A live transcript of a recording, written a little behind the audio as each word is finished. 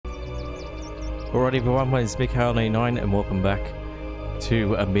Alright everyone, my name is Mick89 and welcome back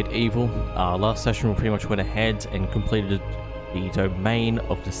to Medieval. Last session we pretty much went ahead and completed the domain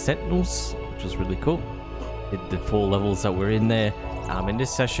of the Sentinels, which was really cool. Did the 4 levels that were in there. In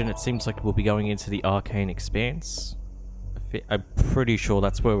this session it seems like we'll be going into the Arcane Expanse. I'm pretty sure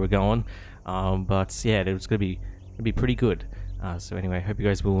that's where we're going. But yeah, it was gonna be pretty good. So anyway, I hope you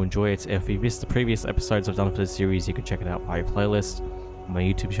guys will enjoy it. If you missed the previous episodes I've done for this series, you can check it out via playlist on my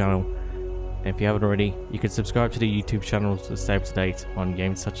YouTube channel. And if you haven't already, you can subscribe to the YouTube channel to stay up to date on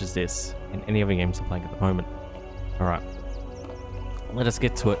games such as this and any other games I'm playing at the moment. Alright, let us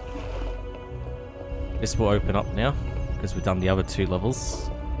get to it. This will open up now, because we've done the other 2 levels.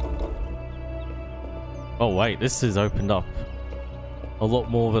 Oh wait, this is opened up a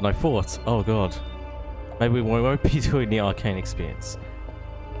lot more than I thought. Oh god. Maybe we won't be doing the Arcane Expanse.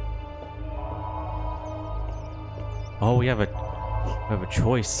 Oh, we have a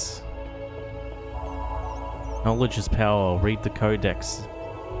choice. Knowledge is power. Read the codex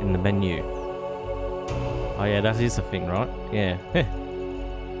in the menu. Oh yeah, that is a thing, right? Yeah.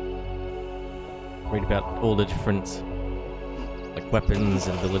 Read about all the different like weapons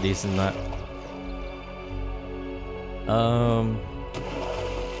and abilities and that.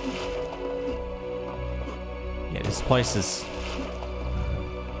 Yeah, this place is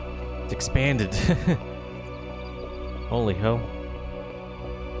it's expanded. Holy hell.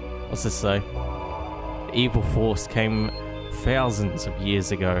 What's this say? The evil force came thousands of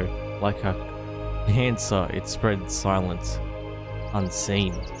years ago. Like a cancer, it spread silent,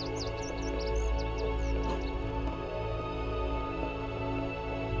 unseen.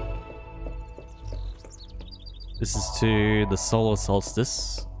 This is to the solar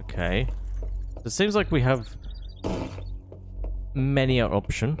solstice. Okay. It seems like we have many an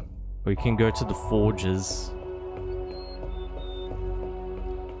option. We can go to the forges.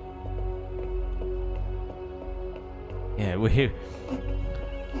 Yeah, we're here.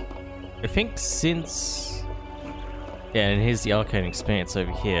 I think since... Yeah, and here's the Arcane Expanse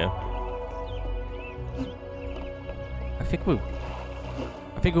over here. I think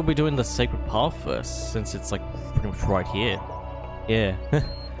we'll be doing the Sacred Path first, since it's like pretty much right here. Yeah.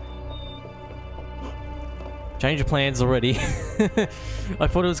 Change of plans already. I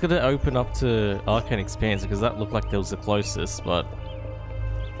thought it was going to open up to Arcane Expanse because that looked like that was the closest, but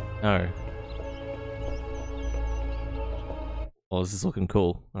no. Oh, this is looking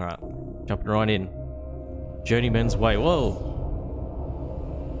cool. Alright, jumping right in. Journeyman's Way. Whoa!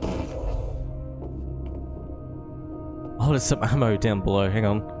 Oh, there's some ammo down below. Hang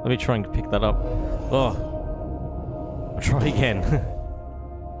on. Let me try and pick that up. Oh. I'll try again.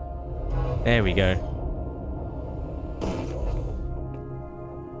 There we go.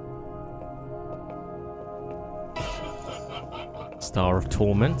 Star of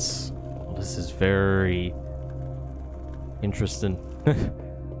Torments. Oh, this is very interesting. I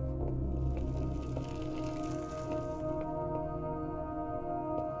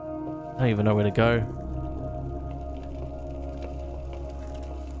don't even know where to go.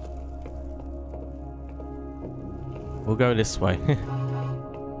 We'll go this way.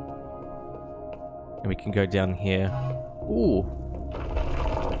 And we can go down here. Ooh.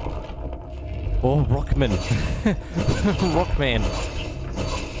 Oh, Rockman. Rockman.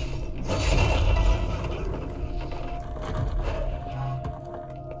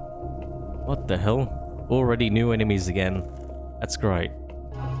 What the hell? Already new enemies again. That's great.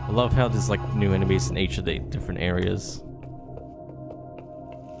 I love how there's like new enemies in each of the different areas.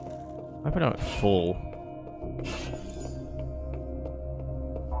 I hope I don't fall.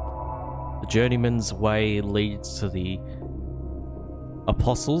 The Journeyman's Way leads to the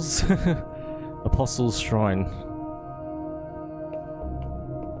Apostles. Apostles Shrine.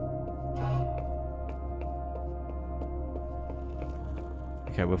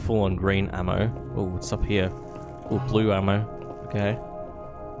 Okay, we're full on green ammo. Oh, what's up here? Oh, blue ammo. Okay.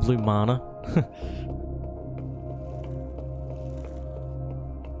 Blue mana.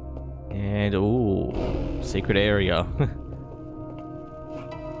 And, ooh, secret area.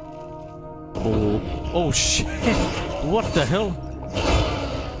 Oh shit! What the hell?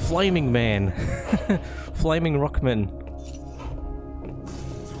 Flaming Man. Flaming Rockman.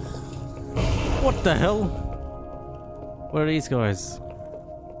 What the hell? What are these guys?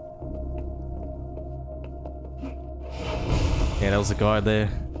 Yeah, there was a guy there.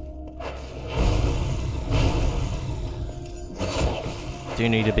 Do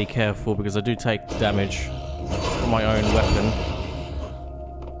need to be careful because I do take damage from my own weapon.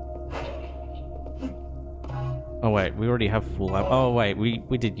 Oh wait, we already have full ammo. Oh wait,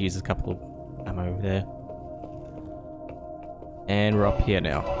 we did use a couple of ammo there. And we're up here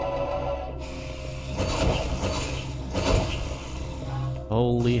now.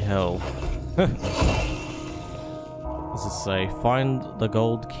 Holy hell. What does it say? Find the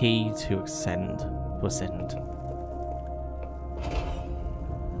gold key to ascend.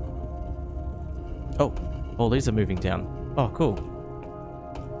 Oh. Oh, these are moving down. Oh, cool.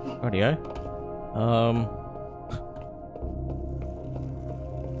 Rightio. Oh,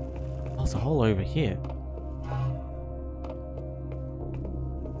 there's a hole over here.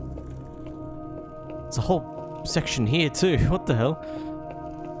 There's a whole section here too. What the hell?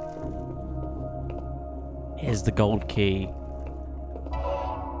 Here's the gold key.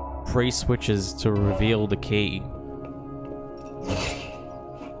 3 switches to reveal the key.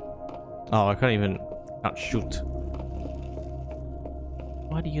 Oh, I can't even... Can't shoot.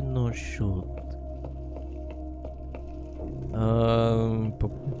 Why do you not shoot?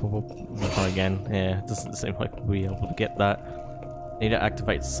 Try again. Yeah, it doesn't seem like we'll be able to get that. Need to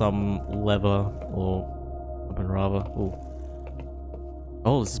activate some lever or something rather. Ooh.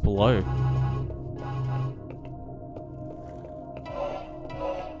 Oh, this is below.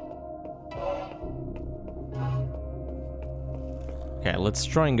 Okay, let's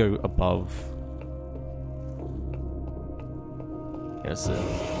try and go above. Yes.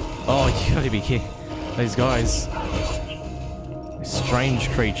 Oh, you gotta be kidding. These guys. These strange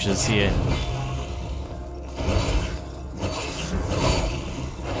creatures here.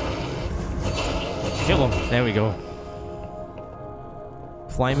 Kill them. There we go.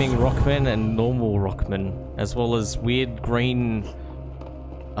 Flaming rockmen and normal rockmen, as well as weird green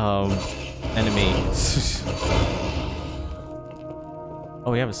enemy.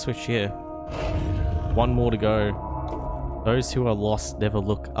 Oh, we have a switch here. 1 more to go. Those who are lost never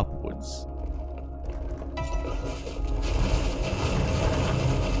look upwards.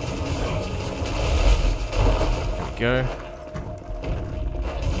 There we go.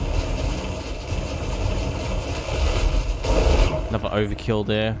 Another overkill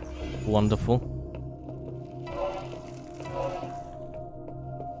there. Wonderful.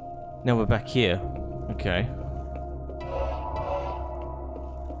 Now we're back here. Okay.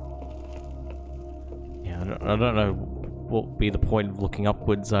 Yeah, I don't know what would be the point of looking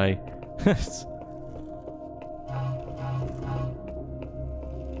upwards, eh?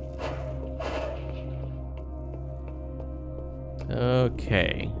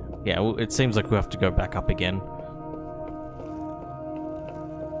 Okay. Yeah, well, it seems like we have to go back up again.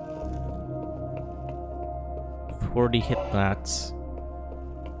 We've already hit that.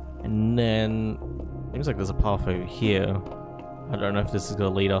 And then... seems like there's a path over here. I don't know if this is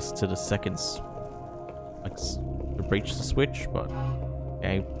going to lead us to the second... like, to reach the switch, but...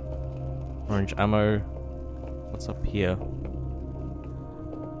 okay. Orange ammo. What's up here?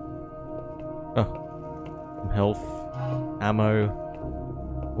 Oh. Some health. Ammo.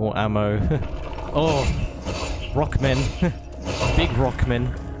 More ammo. Oh! Rockmen. Big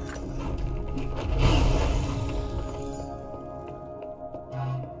rockmen.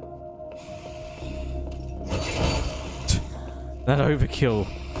 That overkill.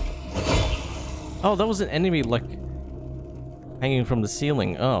 Oh, that was an enemy, like, hanging from the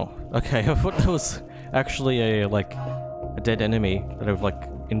ceiling. Oh, okay. I thought that was actually a, like, a dead enemy that I've, like,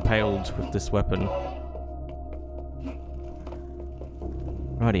 impaled with this weapon.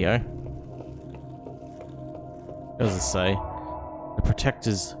 Rightio. What does it say? The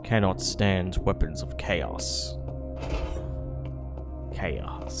protectors cannot stand weapons of chaos.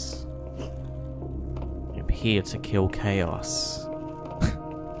 Chaos. I'm here to kill chaos.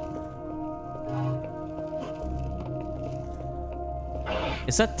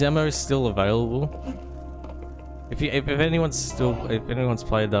 Is that demo still available? If anyone's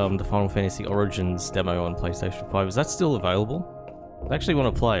played the Final Fantasy Origins demo on PlayStation 5, is that still available? I actually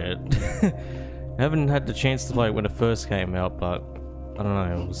want to play it. I haven't had the chance to play it when it first came out, but I don't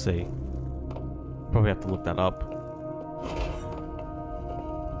know, we'll see. Probably have to look that up.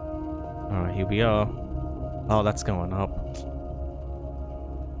 Alright, here we are. Oh, that's going up.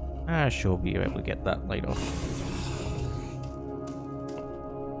 Sure, we'll be able to get that later.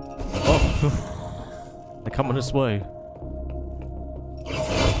 Oh! They're coming this way.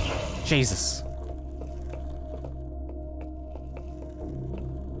 Jesus!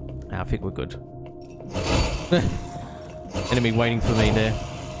 I think we're good. Enemy waiting for me there.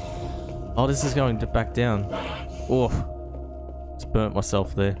 Oh, this is going to back down. Oh, just burnt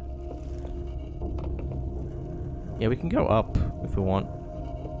myself there. Yeah, we can go up if we want.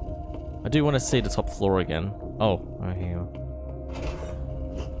 I do want to see the top floor again. Oh, right here.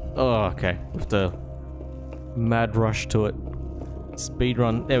 Oh, okay. We have to mad rush to it. Speed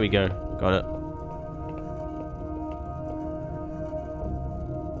run. There we go. Got it.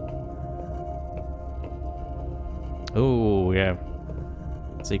 Oh, yeah.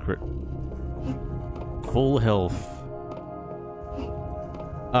 Secret. Full health.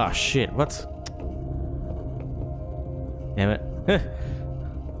 Ah, shit, what? Damn it.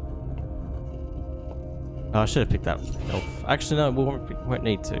 Oh, I should have picked that health. Actually, no, we won't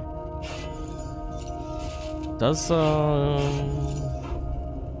need to. Does,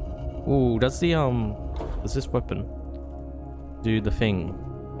 ooh, does this weapon do the thing?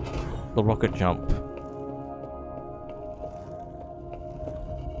 The rocket jump?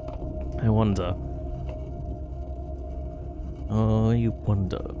 I wonder. You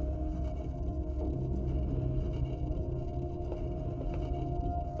wonder.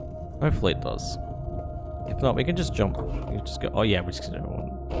 Hopefully it does. If not, we can just jump. We can just go. Oh yeah, we're just gonna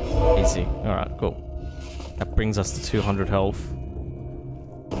go easy. Alright, cool. That brings us to 200 health.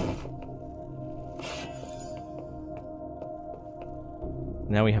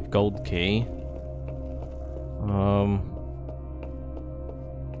 Now we have gold key.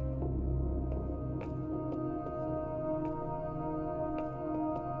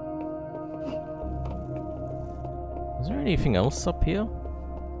 Is there anything else up here?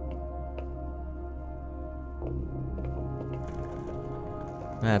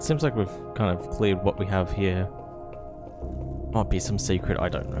 It seems like we've kind of cleared what we have here. Might be some secret, I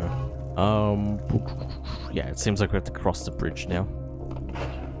don't know. Yeah, it seems like we have to cross the bridge now.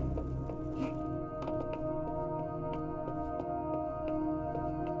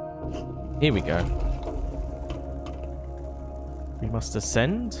 Here we go. We must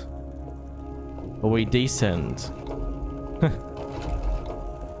ascend? Or we descend?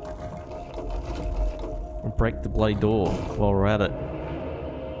 Break the bloody door while we're at it.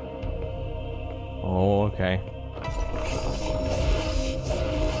 Oh, okay.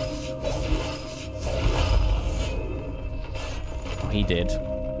 Oh, he did.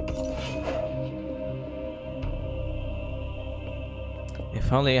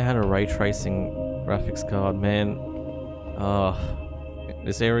 If only I had a ray tracing graphics card, man.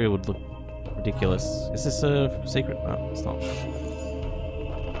 This area would look ridiculous. Is this a secret? No, it's not.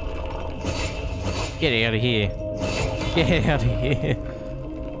 Get out of here. Get out of here.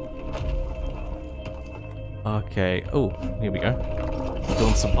 Okay. Oh, here we go.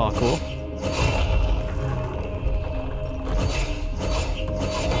 Doing some parkour.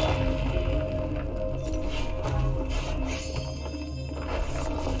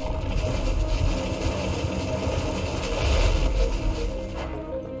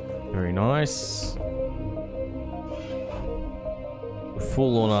 Very nice.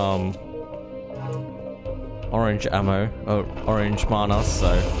 Full on orange ammo, orange mana,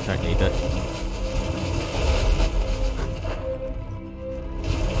 so don't need it.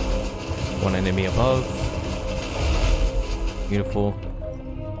 One enemy above. Beautiful.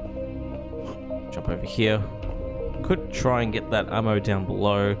 Jump over here. Could try and get that ammo down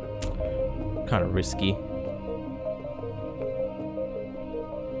below. Kind of risky.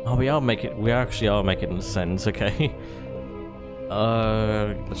 Oh, we actually are making an ascent, okay.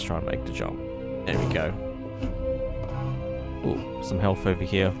 Let's try and make the jump. There we go. Ooh, some health over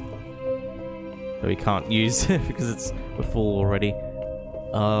here. That we can't use because we're full already.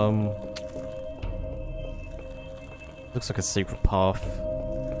 Looks like a secret path.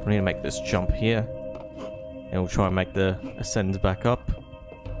 We need to make this jump here. And we'll try and make the ascend back up.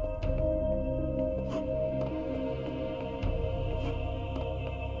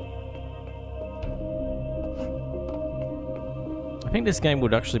 I think this game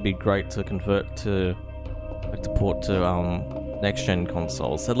would actually be great to convert to, like, to port to next-gen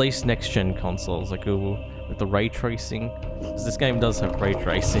consoles. At least next-gen consoles, like with the ray tracing. Because this game does have ray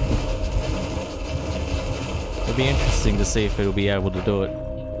tracing. It'll be interesting to see if it'll be able to do it.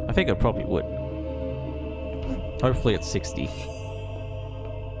 I think it probably would. Hopefully it's 60.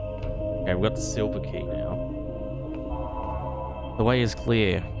 Okay, we've got the silver key now. The way is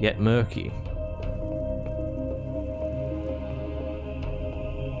clear, yet murky.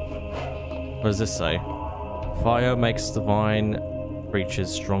 What does this say? Fire makes divine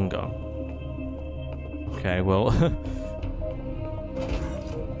creatures stronger. Okay, well...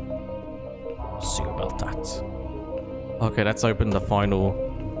 see about that. Okay, that's opened the final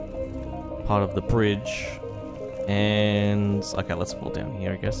part of the bridge. And... okay, let's fall down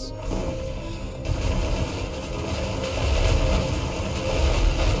here, I guess.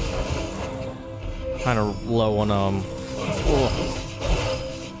 Kind of low on,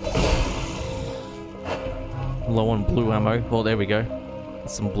 low on blue ammo. Oh, there we go.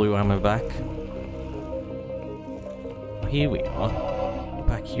 Some blue ammo back. Here we are.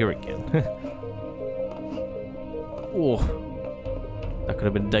 Back here again. Oh, that could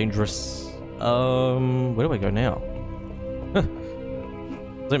have been dangerous. Where do I go now?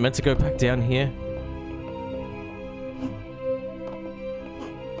 Was I meant to go back down here?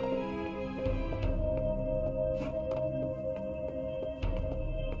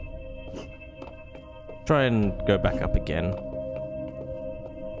 Try and go back up again.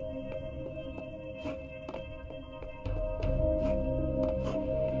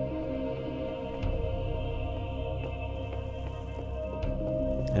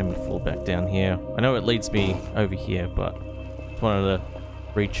 And we fall back down here. I know it leads me over here, but just wanted to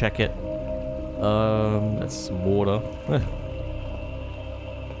recheck it. That's some water.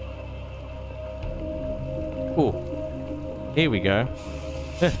 Oh, here we go.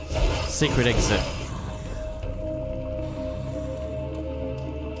 Secret exit.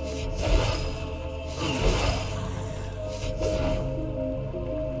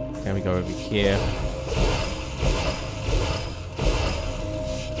 Can we go over here?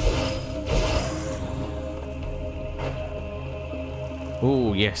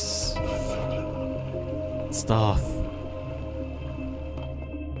 Oh, yes. Staff.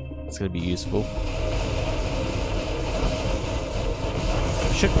 It's gonna be useful.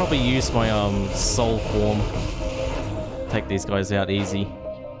 I should probably use my soul form. Take these guys out easy.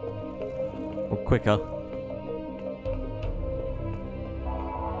 Or quicker.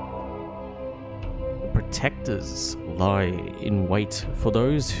 The protectors lie in wait for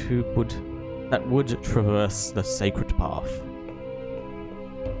those who would traverse the sacred path.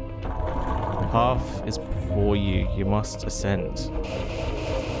 The path is before you. You must ascend.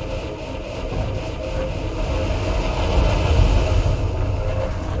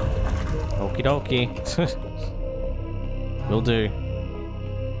 Okie dokie. Will do.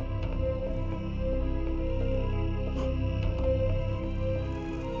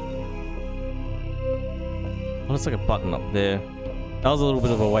 Oh, looks like a button up there. That was a little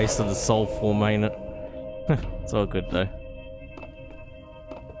bit of a waste of the soul form, ain't it? It's all good though.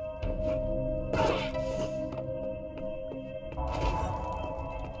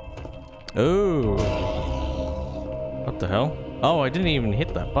 Oh, what the hell? Oh, I didn't even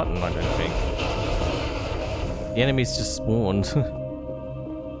hit that button, I don't think. The enemies just spawned.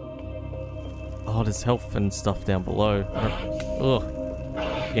 Oh, there's health and stuff down below. Ugh,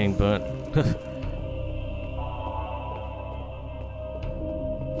 getting burnt.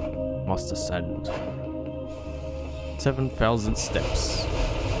 Must ascend. 7,000 steps.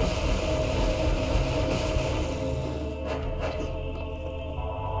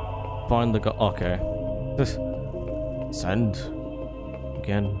 Find the guy. Okay. Send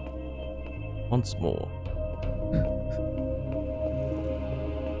again. Once more.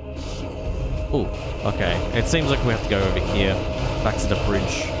 Oh, okay. It seems like we have to go over here. Back to the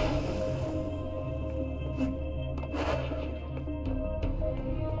bridge.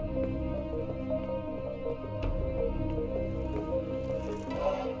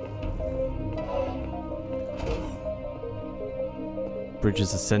 Bridge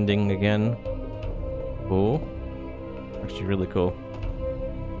is ascending again. Oh. Actually really cool.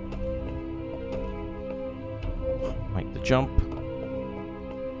 Make the jump.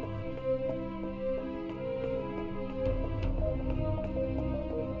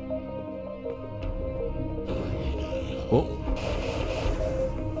 Oh.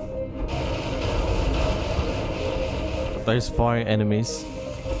 Those fire enemies.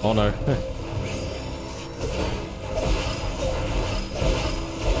 Oh no.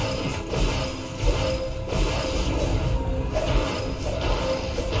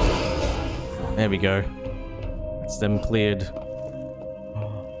 There we go. It's them cleared.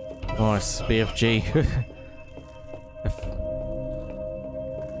 Nice, BFG.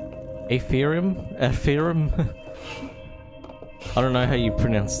 Ethereum? I don't know how you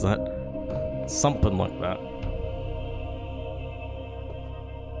pronounce that. Something like that.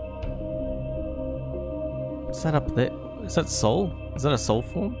 What's that up there? Is that soul? Is that a soul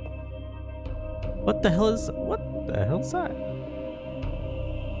form? What the hell is that?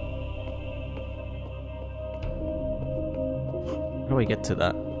 How do we get to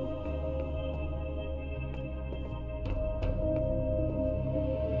that?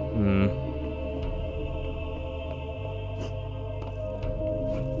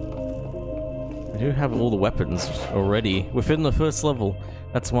 I do have all the weapons already within the first level.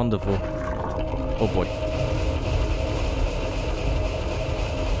 That's wonderful. Oh boy.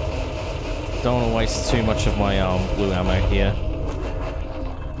 Don't want to waste too much of my blue ammo here.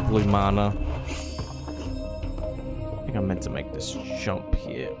 Blue mana. I think I meant to make this jump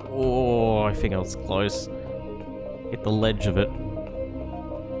here. Oh, I think I was close. Hit the ledge of it.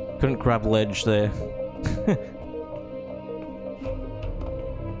 Couldn't grab ledge there.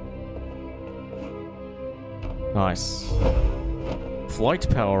 Nice. flight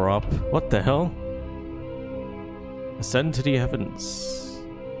power up. What the hell? Ascend to the heavens.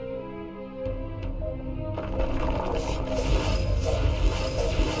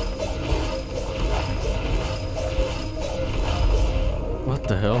 What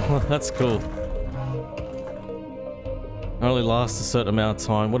the hell? That's cool. Only lasts a certain amount of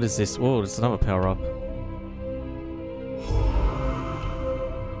time. What is this? Oh, it's another power up.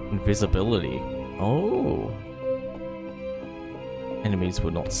 Invisibility. Oh. Enemies will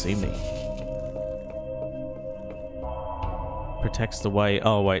not see me. Protects the way.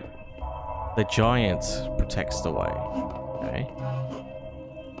 Oh, wait. The giant protects the way. Okay.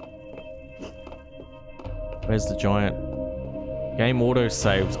 Where's the giant? Game auto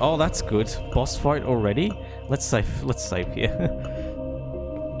saves. Oh, that's good. Boss fight already? Let's save. Let's save here.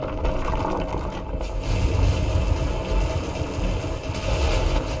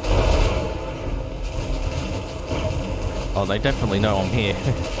 Oh, they definitely know I'm here.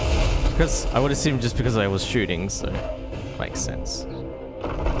 Because I would assume just because I was shooting, so makes sense.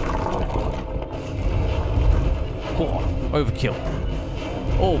 Oh, overkill.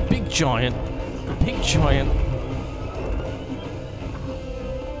 Oh, big giant. Big giant.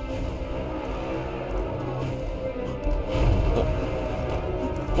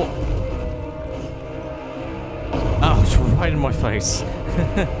 Oh, it's right in my face.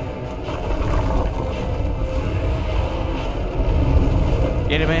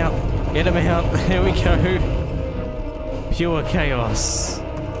 Get him out! Get him out! There we go! Pure chaos.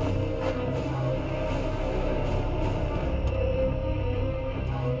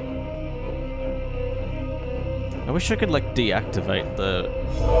 I wish I could like deactivate the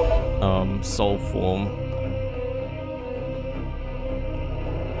soul form.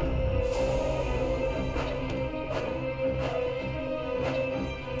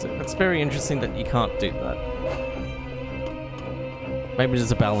 It's very interesting that you can't do that. Maybe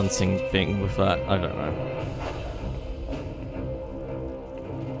there's a balancing thing with that, I don't know.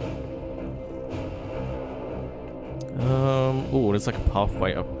 Oh, there's like a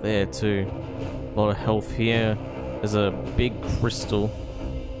pathway up there too. A lot of health here. There's a big crystal.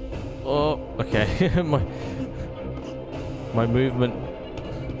 Oh, okay. my movement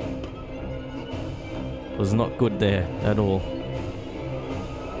was not good there at all.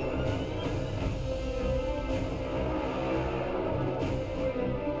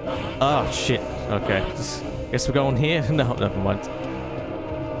 Oh shit. Okay. Guess we're going here? No, never mind.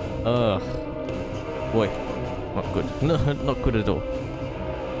 Ugh. Boy. Not good. No, not good at all.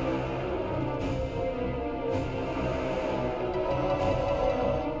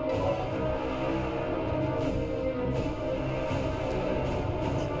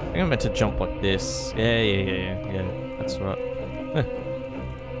 I think I'm meant to jump like this. Yeah. That's right.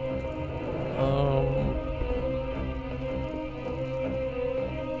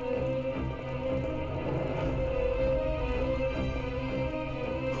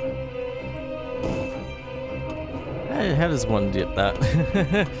 How does one get that?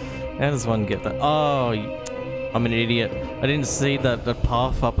 How does one get that? Oh, I'm an idiot. I didn't see that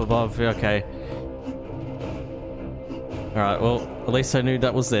path up above. Okay. Alright, well, at least I knew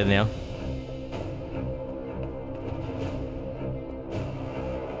that was there now.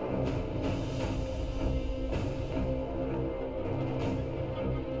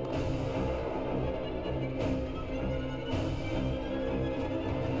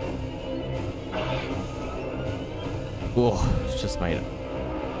 Oh, just made it.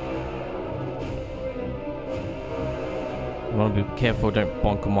 I want to be careful, don't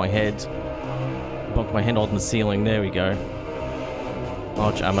bonk on my head. Bonk my head on the ceiling, there we go.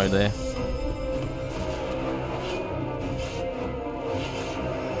 Large ammo there.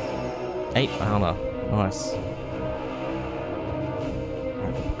 Eight armor, nice.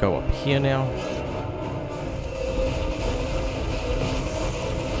 Right, go up here now.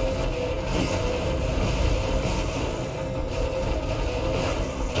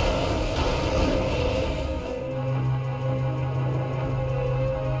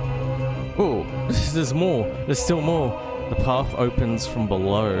 Oh, there's more. There's still more. The path opens from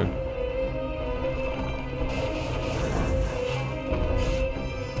below.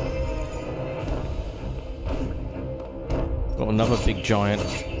 Got another big giant.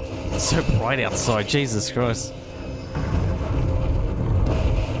 It's so bright outside. Jesus Christ.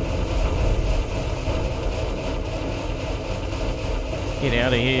 Get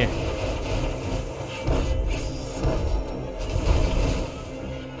out of here.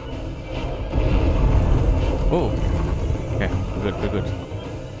 Oh, okay, we're good.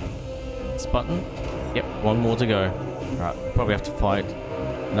 This button? Yep, one more to go. Alright, probably have to fight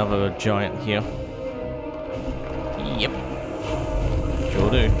another giant here. Yep. Sure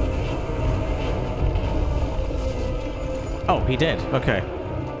do. Oh, he did. Okay.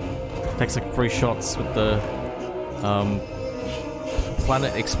 Takes like 3 shots with the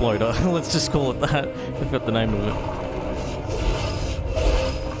planet exploder. Let's just call it that. I forgot the name of it.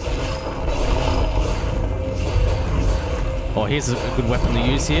 Oh, here's a good weapon to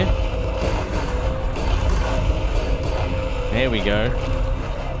use here. There we go.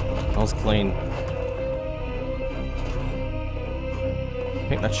 That was clean. I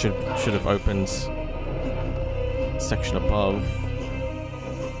think that should have opened section above.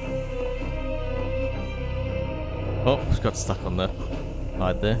 Oh, got stuck on the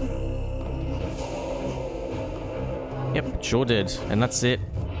side there. Yep, sure did. And that's it.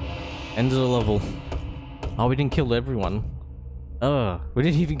 End of the level. Oh, we didn't kill everyone. Oh, we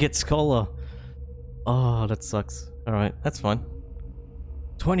didn't even get Scholar. Oh, that sucks. Alright, that's fine.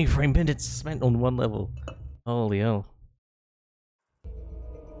 23 minutes spent on one level. Holy hell.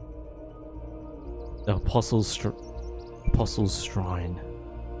 The Apostles' Shrine.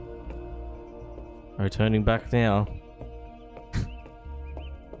 Returning back now.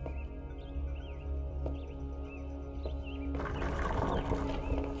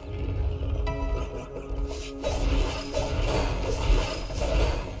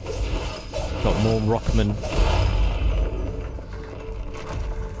 Got more Rockman.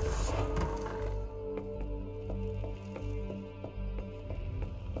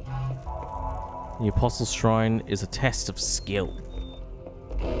 The Apostles' Shrine is a test of skill.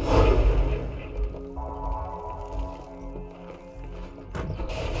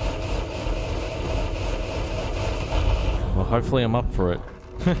 Well, hopefully I'm up for it.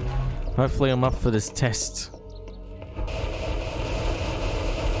 Hopefully I'm up for this test.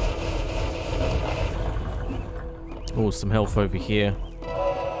 Oh, some health over here.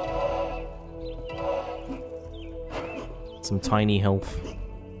 Some tiny health.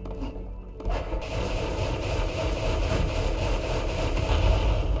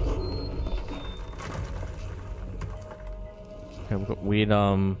 Okay, we've got weird,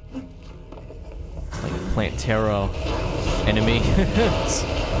 like plant terror enemy.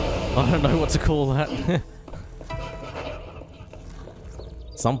 I don't know what to call that.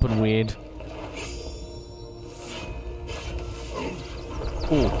 Something weird.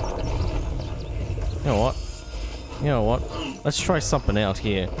 Ooh. You know what? You know what? Let's try something out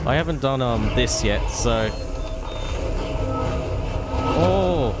here. I haven't done this yet, so.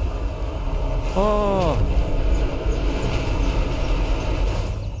 Oh. Oh.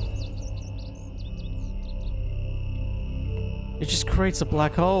 It just creates a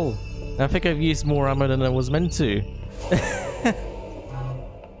black hole. I think I've used more ammo than I was meant to.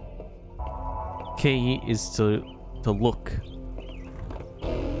 Key is to look.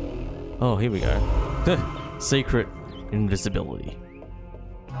 Oh, here we go. Secret invisibility.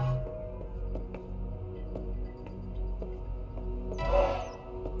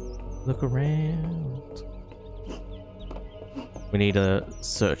 Look around. We need to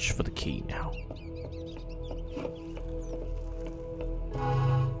search for the key now.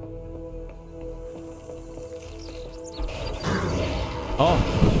 Oh,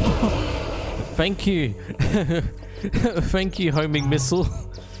 thank you. Thank you, homing missile,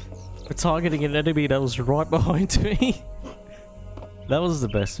 for targeting an enemy that was right behind me. That was the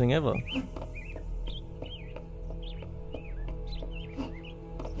best thing ever.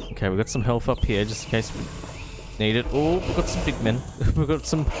 Okay, we got some health up here just in case we need it. Oh, we got some big men. We got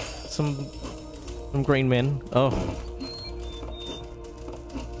some green men. Oh,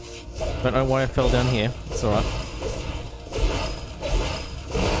 don't know why I fell down here. It's alright.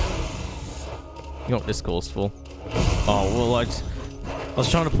 You know what this calls for? Oh, well, I was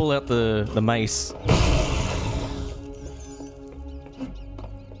trying to pull out the mace.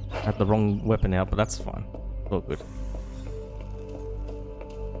 I had the wrong weapon out, but that's fine. All good.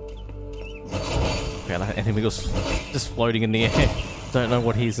 Okay, that enemy was just floating in the air. Don't know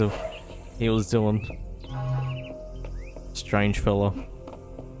what he was doing. Strange fella.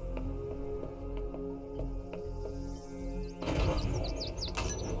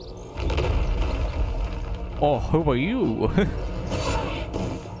 Oh, who are you?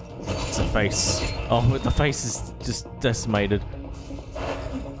 It's a face. Oh, the face is just decimated.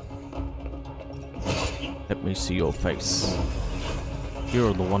 Let me see your face.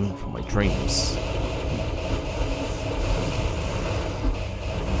 You're the one from my dreams.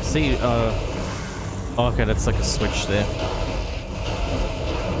 See, oh, okay, that's like a switch there.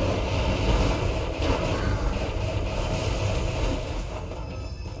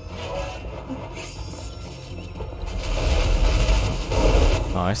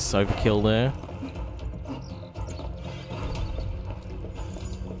 Nice, overkill there.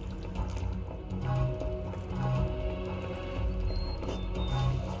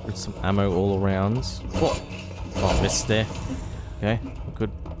 some ammo all around. Whoa! Oh, I missed there. Okay, we're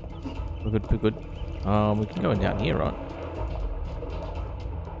good. We're good, we're good. We can go down here, right?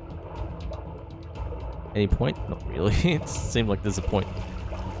 Any point? Not really. It seemed like there's a point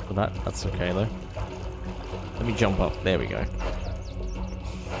for that. That's okay, though. Let me jump up. There we go.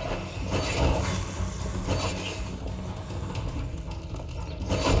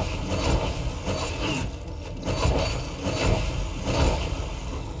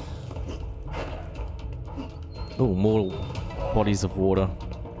 Oh, more bodies of water.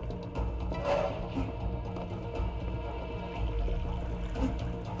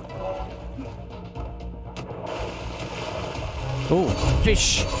 Oh,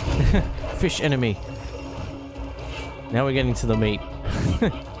 fish! Fish enemy. Now we're getting to the meat.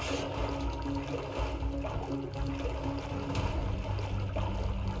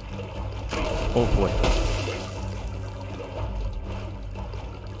 Oh boy.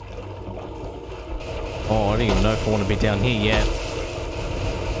 Oh, I don't even know if I want to be down here yet.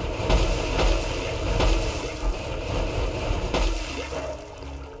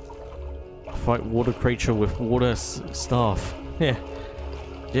 Fight water creature with water staff. Yeah.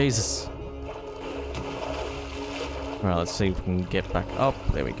 Jesus. Alright, let's see if we can get back up.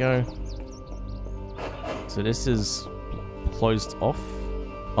 There we go. So this is closed off.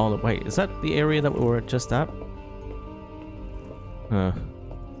 Oh, wait. Is that the area that we were just at? Not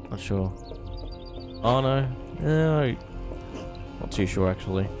sure. Oh, no. No. Not too sure,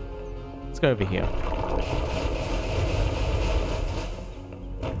 actually. Let's go over here.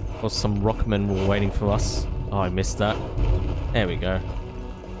 Or some rockmen were waiting for us. Oh, I missed that. There we go.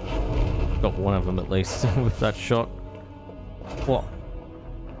 Got one of them at least with that shot. What?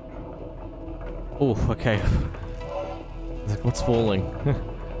 Oh, okay. What's falling?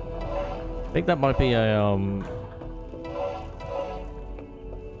 I think that might be a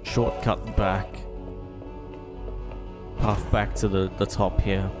shortcut back. Path back to the top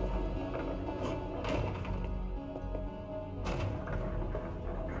here.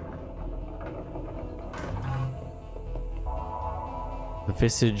 The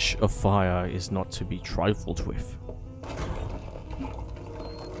visage of fire is not to be trifled with.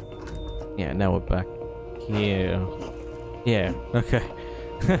 Yeah, now we're back here. Yeah, okay.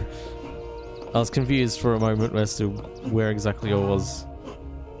 I was confused for a moment as to where exactly I was.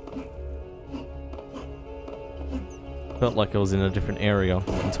 Felt like I was in a different area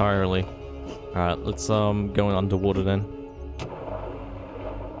entirely. Alright, let's go underwater then.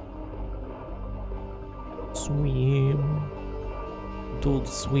 Swim. Don't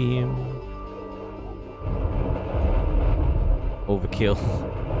swim. Overkill.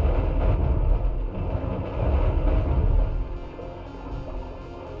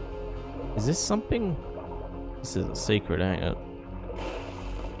 Is this something? This is a secret, ain't it?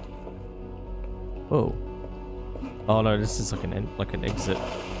 Whoa. Oh no, this is like an exit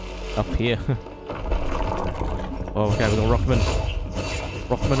up here. Oh, okay, we got rockmen.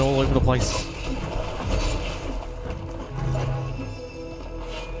 Rockmen all over the place.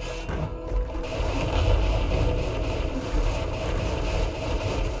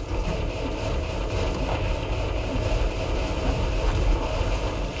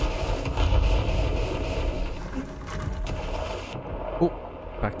 Oh,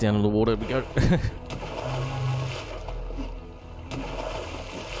 back down in the water we go.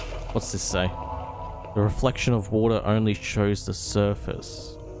 What's this say? The reflection of water only shows the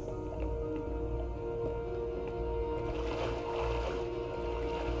surface.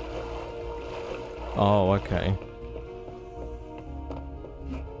 Oh, okay.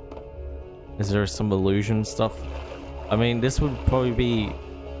 Is there some illusion stuff? I mean, this would probably be...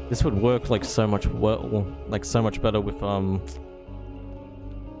 This would work like so much so much better with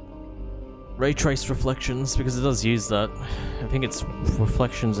ray trace reflections, because it does use that. I think it's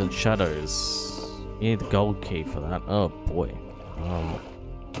reflections and shadows. You need the gold key for that. Oh boy.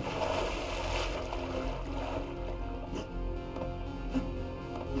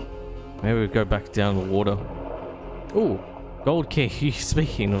 Maybe we go back down the water. Ooh, gold key.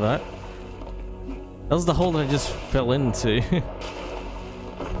 Speaking of that, that was the hole that I just fell into.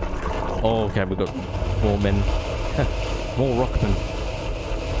 Oh, okay, we got more men, more rockmen.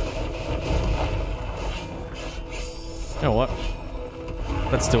 You know what?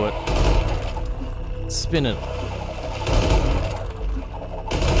 Let's do it. Spin it.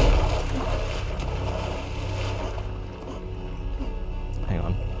 Hang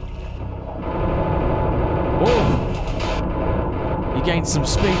on. Whoa! You gained some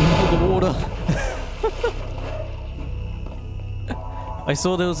speed into the water. I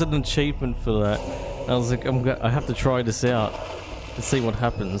saw there was an achievement for that. I was like, I have to try this out. to see what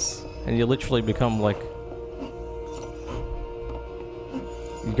happens, and you literally become like,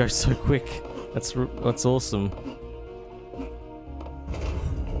 you go so quick. That's awesome.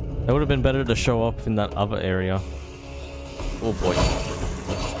 That would have been better to show up in that other area. Oh boy.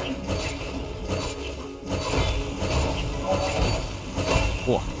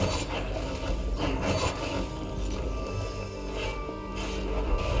 Whoa.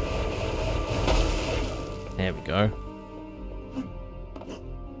 There we go.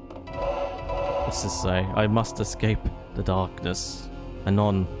 What's this say? I must escape the darkness.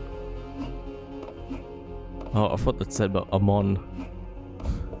 Anon. Oh, I thought that said about Amon.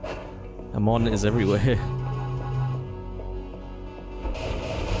 Amon is everywhere.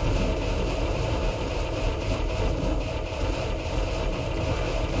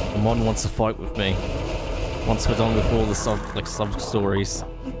 Amon wants to fight with me. Once we're done with all the sub-stories.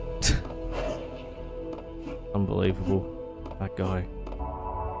 Unbelievable. That guy.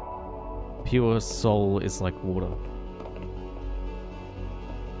 Pure soul is like water.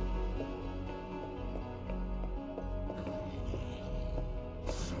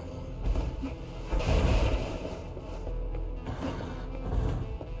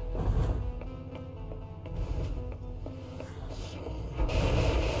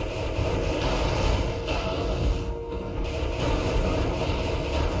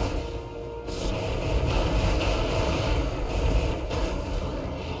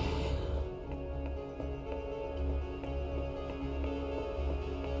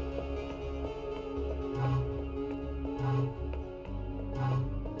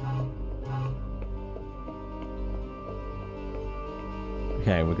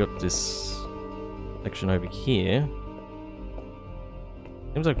 Okay, we got this section over here.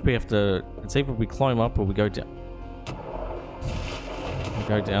 Seems like we have to... It's either we climb up or we go down. We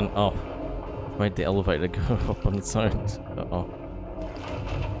go down... Oh. I've made the elevator go up on its own. Uh-oh.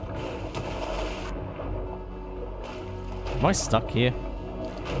 Am I stuck here?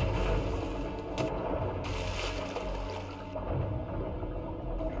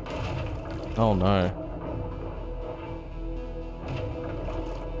 Oh no.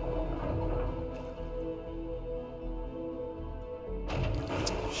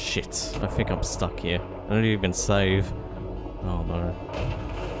 Shit, I think I'm stuck here. I don't even save. Oh no.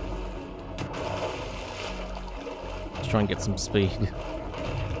 Let's try and get some speed.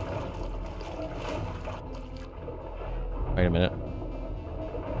 Wait a minute.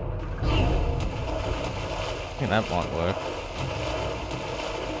 I think that might work.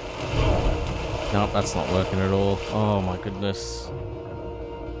 Nope, that's not working at all. Oh my goodness.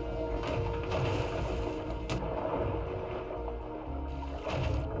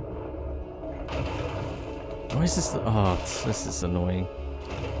 Why is this? Oh, this is annoying.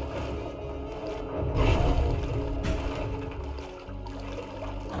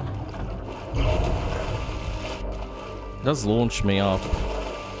 It does launch me up.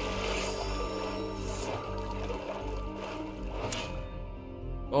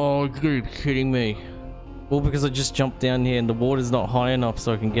 Oh, you're kidding me. Well, because I just jumped down here and the water's not high enough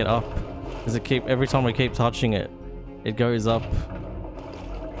so I can get up. Because every time I keep touching it, it goes up.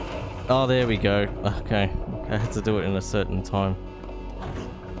 Oh, there we go. Okay. I had to do it in a certain time.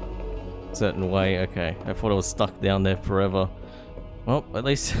 Certain way, okay. I thought I was stuck down there forever. Well, at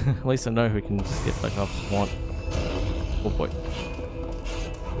least I know who can just get back up if I want. Oh boy.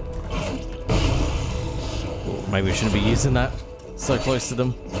 Oh, maybe we shouldn't be using that. So close to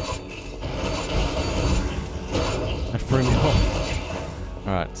them. That threw me off.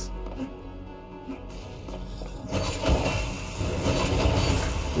 Alright.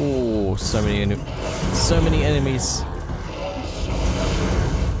 Oh, so many enemies. I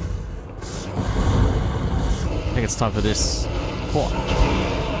think it's time for this. Whoa.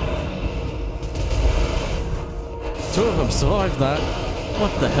 Two of them survived that.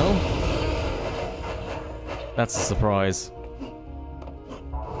 What the hell? That's a surprise.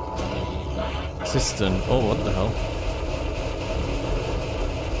 Cistern. Oh, what the hell?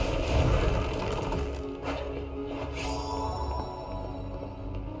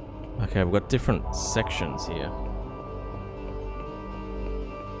 Okay, we've got different sections here.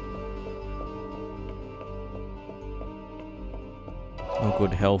 Oh,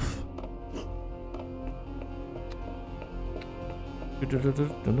 good health.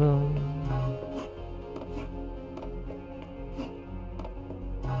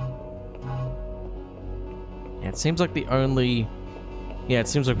 Yeah, it seems like the only... Yeah, it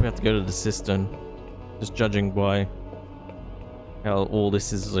seems like we have to go to the cistern. Just judging by how all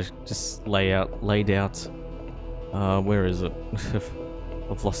this is like just laid out. Where is it?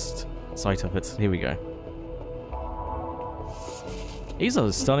 I've lost sight of it. Here we go. These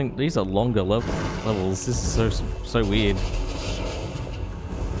are stunning. These are longer levels. This is so weird.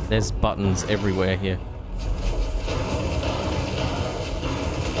 There's buttons everywhere here.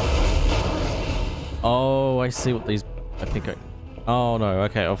 Oh, I see what these... I think I... Oh, no,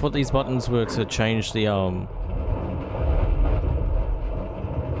 okay. I thought these buttons were to change the, Oh,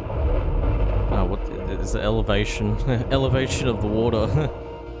 what is the elevation? Elevation of the water.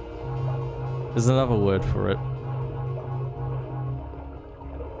 There's another word for it.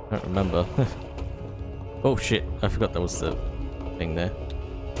 I don't remember. Oh, shit. I forgot that was the thing there.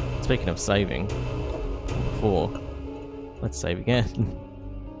 Speaking of saving... Before... Let's save again.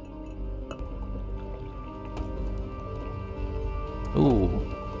 Ooh.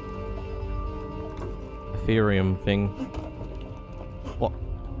 Ethereum thing. What?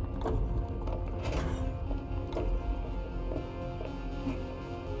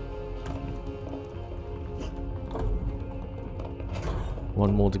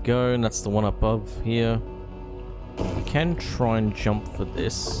 One more to go, and that's the one above here. You can try and jump for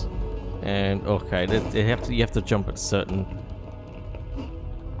this. And, okay, you have to jump at a certain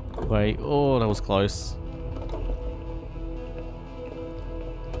way. Oh, that was close.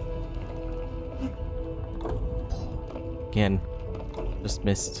 Again, just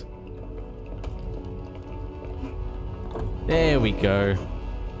missed. There we go.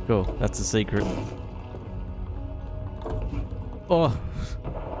 Cool, that's the secret. Oh,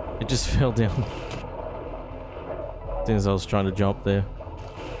 it just fell down. As soon as I was trying to jump there.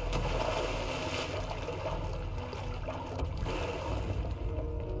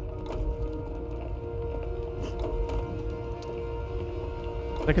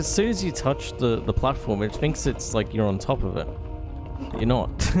 Like, as soon as you touch the platform, it thinks it's like you're on top of it. But you're not.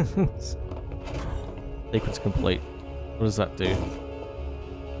 Sequence complete. What does that do?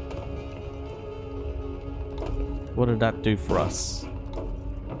 What did that do for us?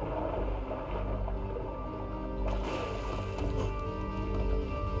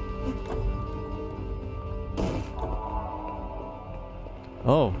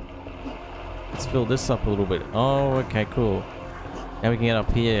 Oh. Let's fill this up a little bit. Oh, okay, cool. Now we can get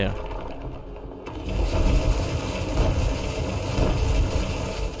up here.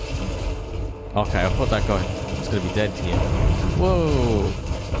 Okay, I thought that guy was going to be dead here. Whoa!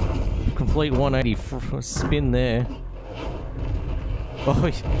 Complete 180 spin there.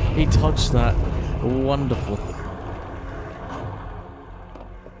 Oh, he dodged that. Wonderful.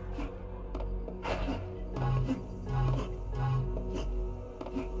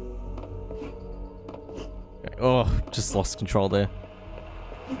 Okay. Oh, just lost control there.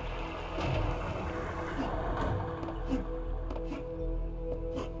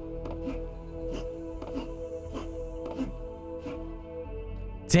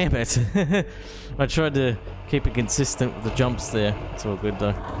 Damn it! I tried to keep it consistent with the jumps there. It's all good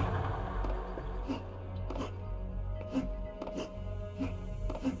though.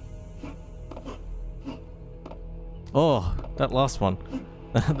 Oh, that last one.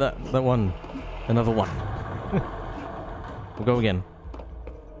 that one. Another one. We'll go again.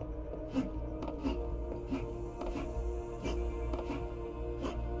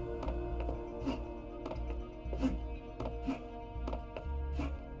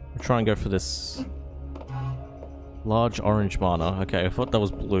 Try and go for this large orange mana. Okay, I thought that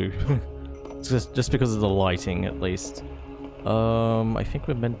was blue. just because of the lighting, at least. I think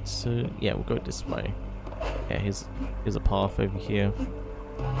we're meant to... Yeah, we'll go this way. Yeah, here's a path over here.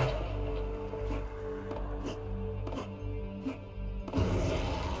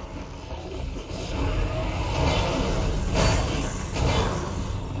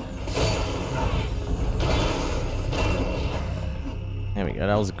 There we go,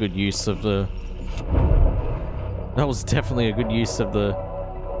 that was a good use of the... That was definitely a good use of the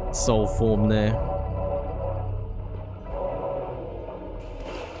soul form there.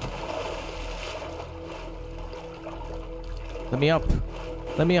 Let me up!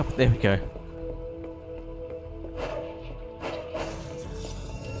 Let me up! There we go.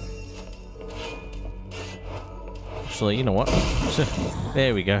 Actually, you know what?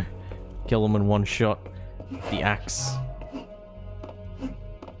 There we go. Kill him in one shot. The axe.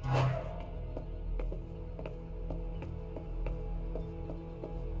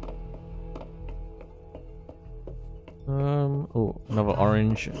 Oh, another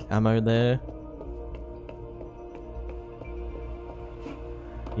orange ammo there.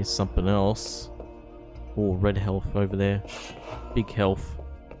 Here's something else. Oh, red health over there. Big health.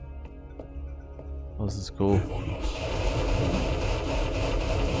 Oh, this is cool.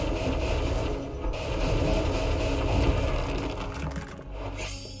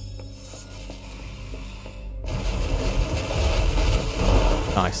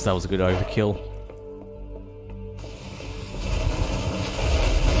 Nice, that was a good overkill.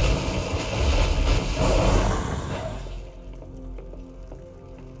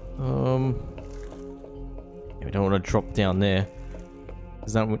 Yeah, we don't want to drop down there,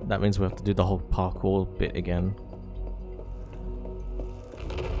 because that means we have to do the whole parkour bit again.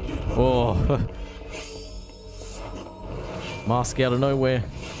 Oh, mask out of nowhere.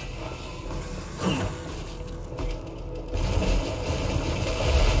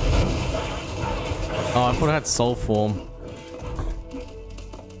 Oh, I thought I had soul form.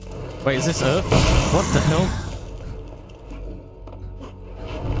 Wait, is this Earth? What the hell?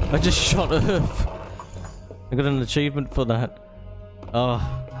 I just shot Earth. I got an achievement for that. Oh.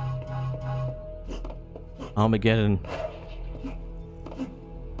 Armageddon.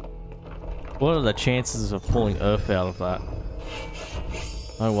 What are the chances of pulling Earth out of that?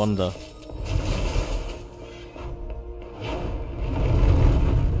 I wonder.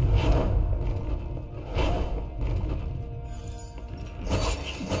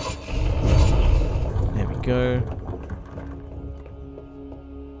 There we go.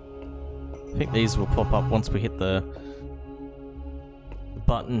 I think these will pop up once we hit the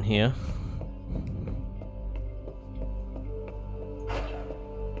button here.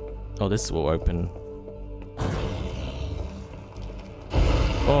 Oh, this will open.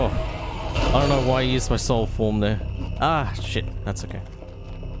 Oh, I don't know why I used my soul form there. Ah, shit, that's okay.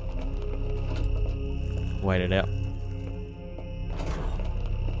 Wait it out.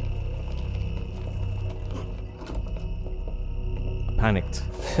 I panicked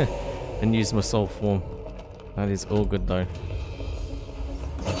and used my soul form. That is all good though.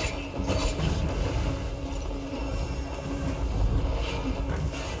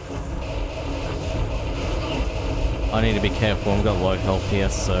 I need to be careful, I've got low health here,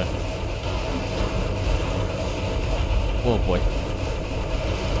 so... Oh boy.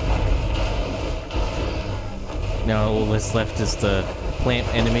 Now all that's left is the plant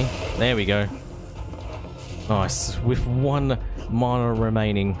enemy. There we go. Nice, with one mana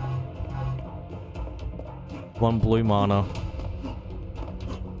remaining. One blue mana.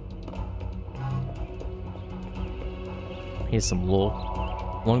 Here's some lore.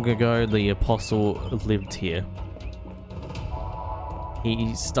 Long ago, the apostle lived here.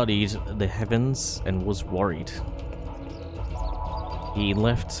 He studied the heavens and was worried. He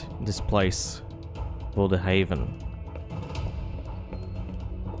left this place for the haven.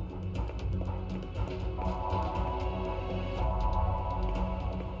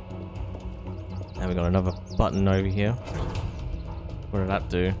 And we got another button over here. What did that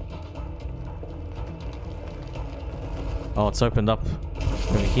do? Oh, it's opened up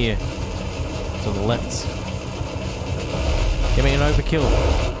over here to the left. Give me an overkill.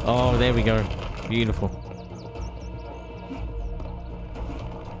 Oh, there we go. Beautiful.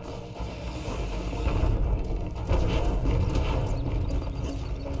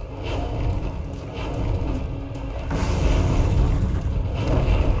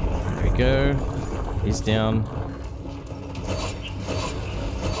 There we go. He's down.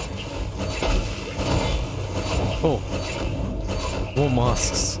 Oh. More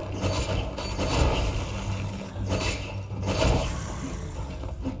masks.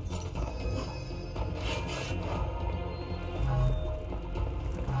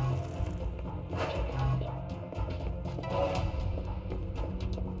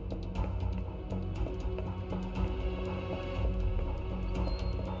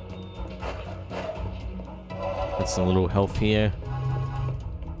 Got some little health here.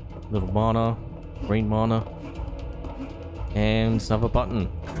 Little mana. Green mana. And another button.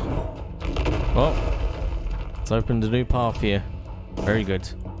 Oh, it's opened a new path here. Very good.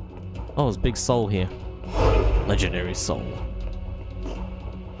 Oh, there's a big soul here. Legendary soul.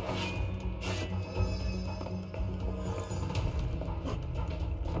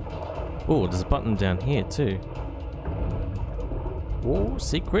 Oh, there's a button down here too. Oh,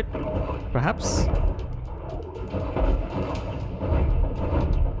 secret, perhaps?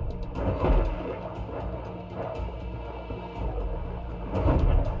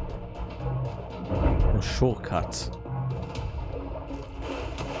 Shortcut.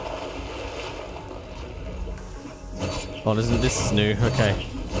 Oh, this is new. Okay.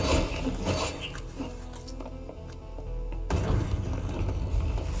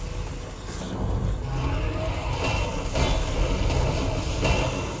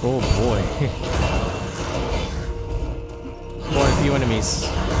 Oh boy. Quite a few enemies.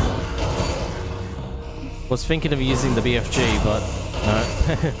 Was thinking of using the BFG, but no.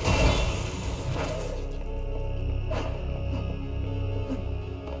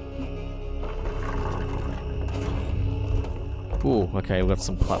 Ooh, okay, we've got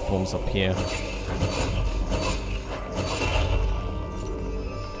some platforms up here.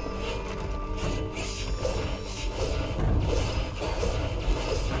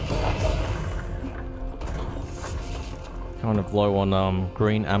 Kind of low on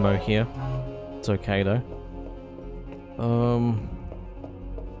green ammo here. It's okay though.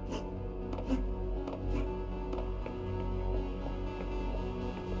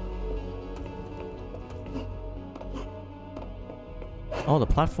 Oh, the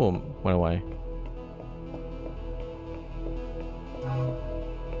platform went away.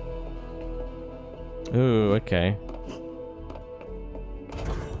 Ooh, okay.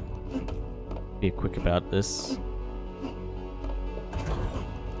 Be quick about this.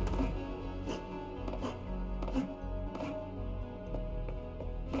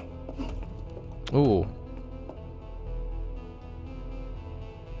 Ooh.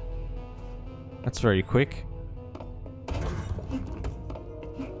 That's very quick.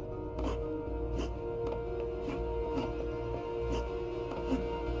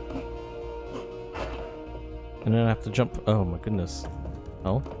 And then I have to jump. Oh my goodness.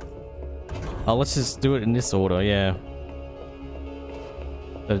 Oh. Oh, let's just do it in this order, yeah.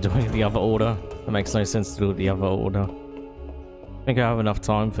 Instead of doing it the other order. That makes no sense to do it the other order. I think I have enough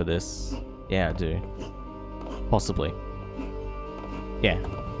time for this. Yeah, I do. Possibly. Yeah.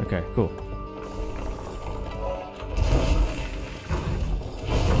 Okay, cool.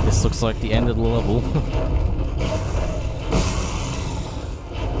 This looks like the end of the level.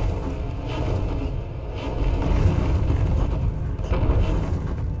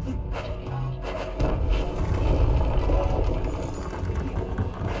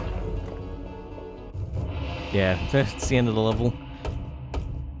 Yeah, that's the end of the level.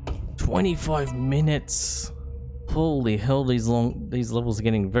 25 minutes. Holy hell, these levels are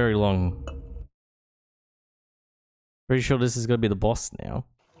getting very long. Pretty sure this is gonna be the boss now.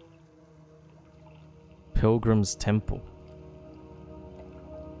 Pilgrim's Temple.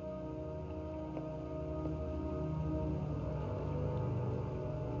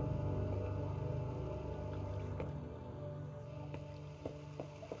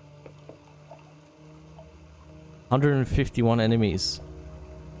 $151 enemies.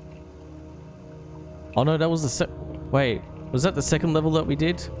 Oh no, that was the wait, was that the second level that we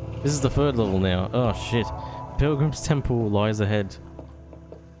did? This is the third level now. Oh shit. Pilgrim's Temple lies ahead.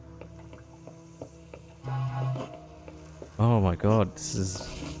 Oh my god, this is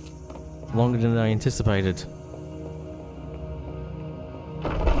longer than I anticipated.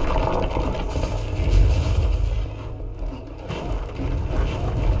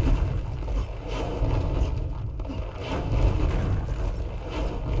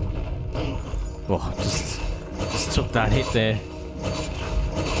 Oh, just took that hit there.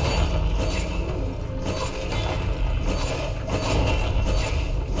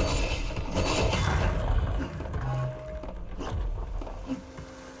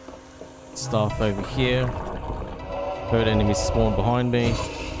 Staff over here. Third enemy spawned behind me.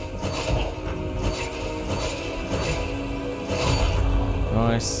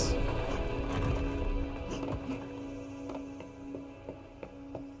 Nice.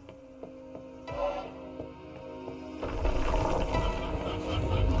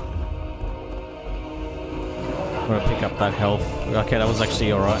 I'm gonna pick up that health. Okay, that was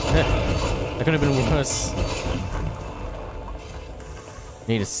actually alright. That could have been worse.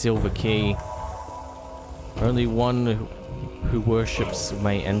 Need a silver key. Only one who worships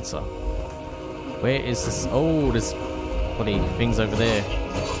may enter. Where is this? Oh, there's bloody things over there.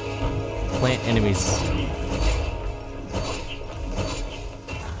 Plant enemies.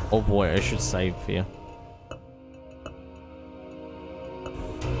 Oh boy, I should save here.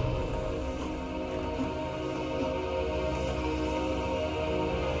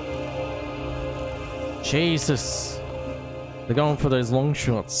 Jesus. They're going for those long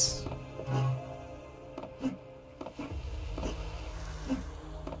shots.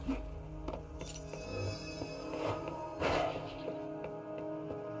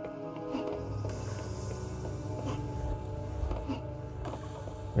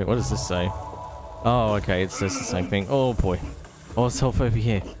 Wait, what does this say? Oh, okay, it says the same thing. Oh boy. Oh, it's health over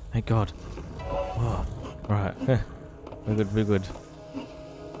here. Thank God. Oh, alright. We're good, we're good.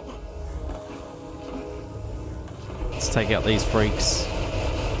 Let's take out these freaks.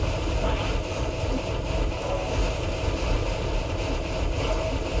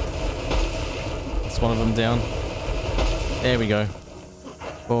 That's one of them down. There we go.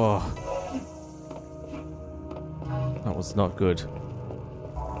 Oh. That was not good.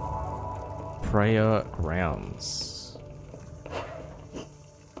 Prayer grounds.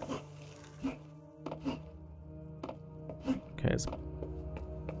 Okay,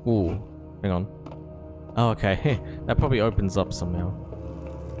 Ooh, hang on. Oh, okay. That probably opens up somehow.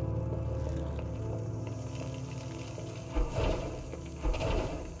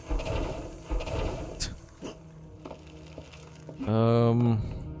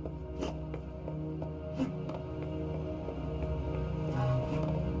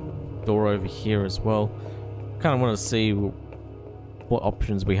 Door over here as well. Kind of want to see what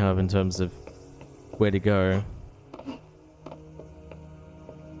options we have in terms of where to go.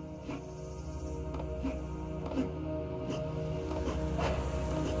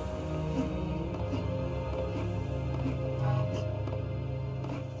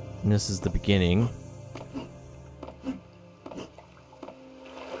 And this is the beginning.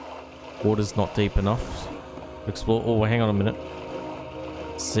 Water's not deep enough to explore. Oh, hang on a minute.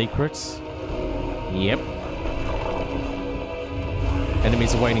 Secrets? Yep.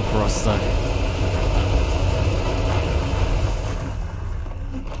 Enemies are waiting for us, though.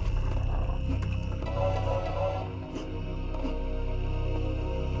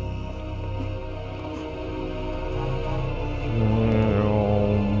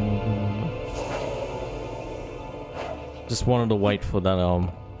 Just wanted to wait for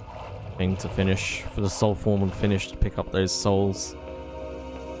that thing to finish, for the soul form and finish to pick up those souls.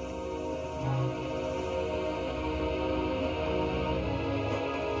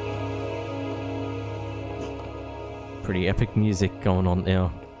 Pretty epic music going on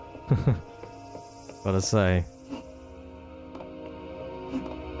now. Gotta say.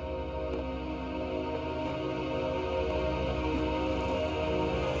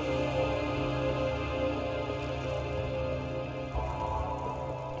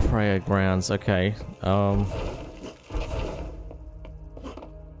 Prayer grounds, okay.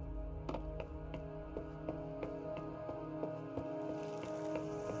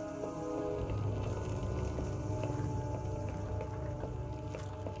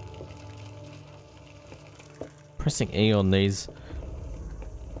 Pressing E on these,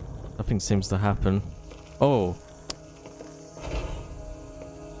 nothing seems to happen. Oh.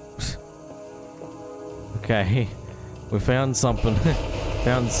 Okay, we found something.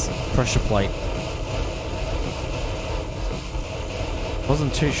 Found pressure plate.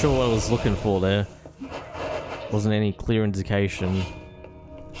 Wasn't too sure what I was looking for there. Wasn't any clear indication.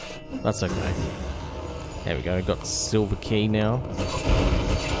 That's okay. There we go, got silver key now.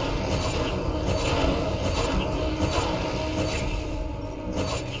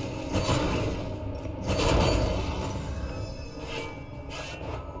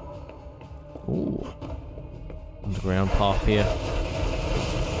 Ooh. Underground path here.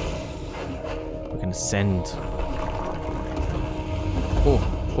 We can ascend. Oh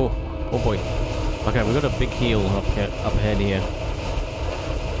boy. Okay, we got a big heal up ahead here.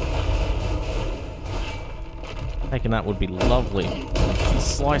 Taking that would be lovely.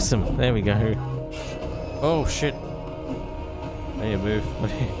 Slice him. There we go. Oh shit. I need to move.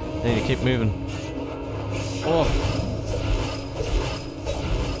 I need to keep moving. Oh.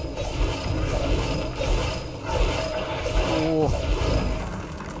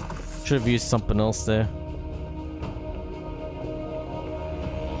 Should have used something else there.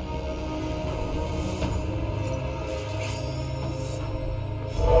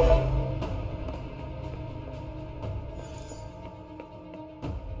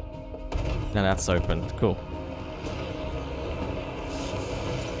 Now that's open. Cool.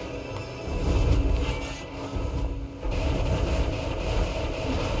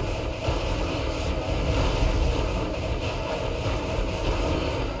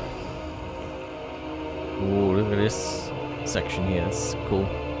 Section here, that's cool.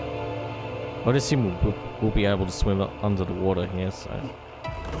 I'd assume we'll be able to swim up under the water here, so...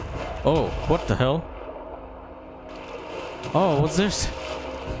 Oh, what the hell? Oh, what's this?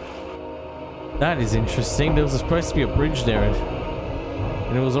 That is interesting. There was supposed to be a bridge there,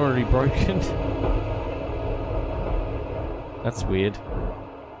 and it was already broken. That's weird.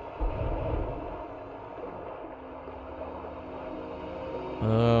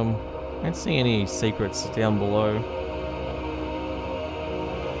 I don't see any secrets down below.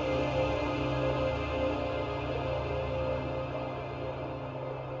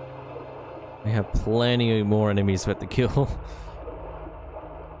 We have plenty more enemies we have to kill.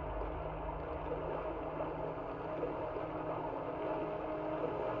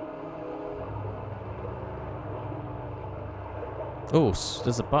 Oh,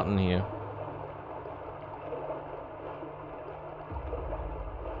 there's a button here.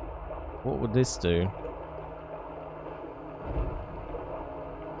 What would this do?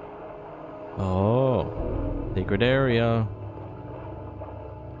 Oh, secret area.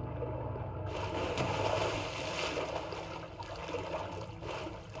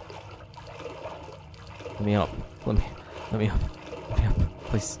 Let me up. Let me up. Let me up.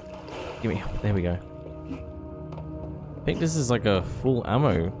 Please. Give me up. There we go. I think this is like a full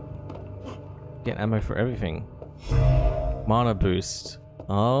ammo. Get ammo for everything. Mana boost.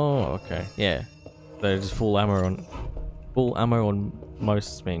 Oh, okay. Yeah. So just full ammo on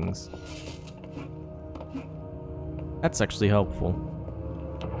most things. That's actually helpful.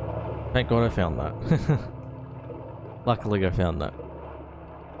 Thank God I found that. Luckily I found that.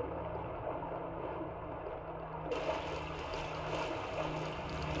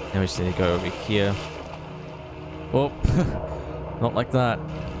 Now we just need to go over here. Oh, not like that.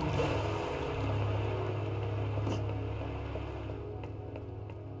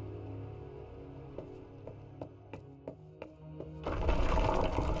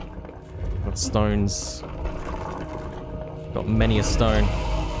 Got stones. Got many a stone.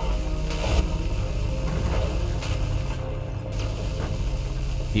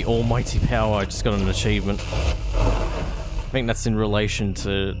 The almighty power, I just got an achievement. I think that's in relation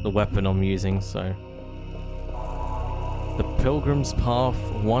to the weapon I'm using, so. The Pilgrim's Path,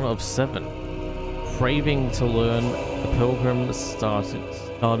 1 of 7. Craving to learn, the Pilgrim started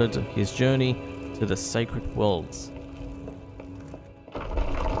his journey to the sacred worlds.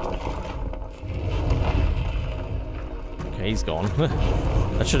 Okay, he's gone.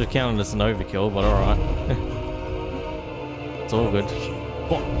 That should have counted as an overkill, but alright. It's all good.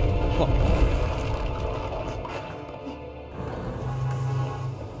 What?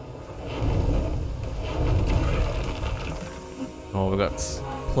 Oh, we got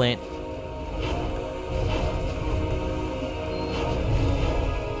plant.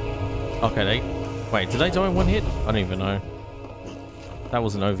 Okay, wait, did they die in one hit? I don't even know. That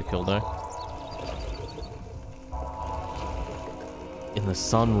was an overkill though. In the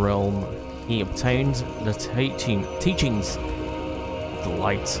Sun Realm, he obtained the teachings of the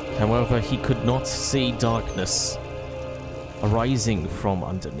light. However, he could not see darkness arising from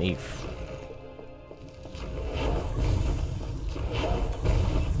underneath.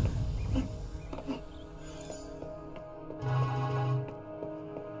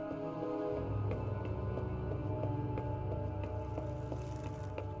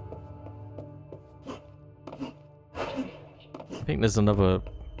 I think there's another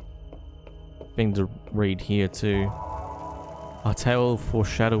thing to read here too. A tale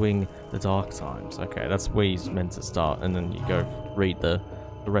foreshadowing the dark times. Okay, that's where he's meant to start, and then you go read the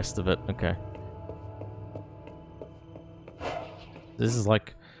rest of it. Okay. This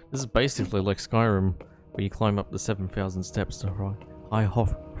is basically like Skyrim, where you climb up the 7,000 steps to High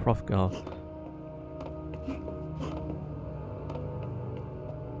Hrothgar.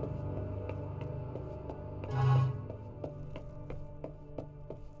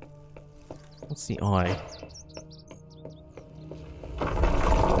 What's the eye?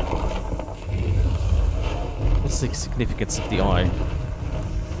 What's the significance of the eye?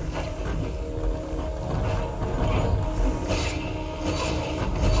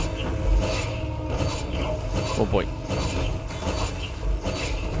 Oh boy.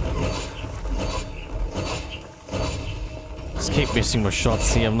 Just keep missing my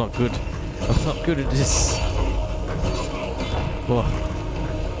shots here, I'm not good. I'm not good at this. Whoa.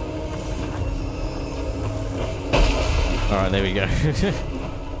 Alright, there we go.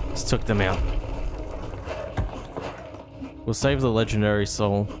 Just took them out. We'll save the legendary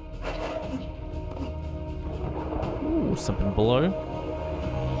soul. Ooh, something below.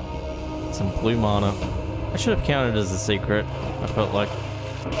 Some blue mana. I should have counted as a secret. I felt like.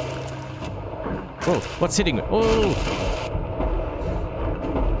 Whoa, what's hitting me? Oh!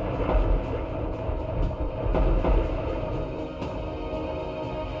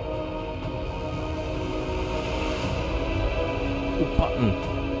 Button.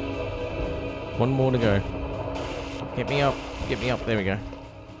 One more to go. Get me up. Get me up. There we go.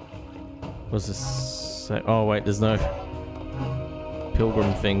 What's this say? Oh wait, there's no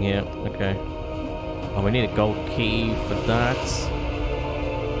pilgrim thing here. Okay. Oh, we need a gold key for that.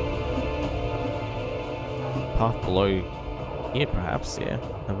 Path below here, perhaps. Yeah.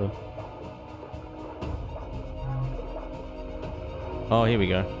 Have a. Oh, here we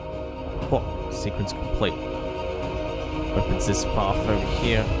go. What? Sequence complete. Opens this path over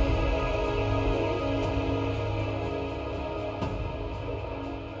here.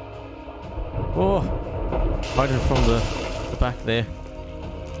 Oh, hiding from the back there.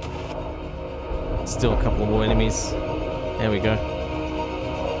 Still a couple more enemies. There we go.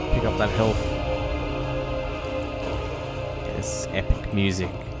 Pick up that health. Yes, epic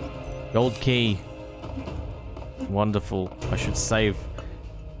music. Gold key. Wonderful. I should save.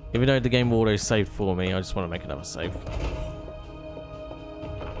 Even though the game auto saved for me, I just want to make another save.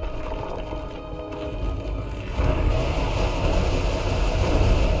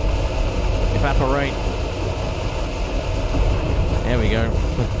 Evaporate. There we go.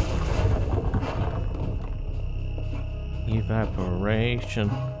 Evaporation.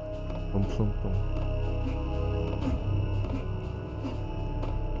 Boom, boom, boom.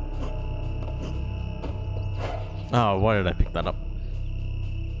 Oh, why did I pick that up?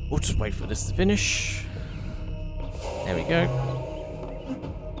 We'll just wait for this to finish. There we go.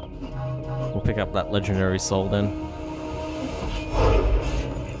 We'll pick up that legendary soul then.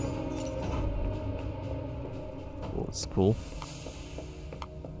 Oh, that's cool.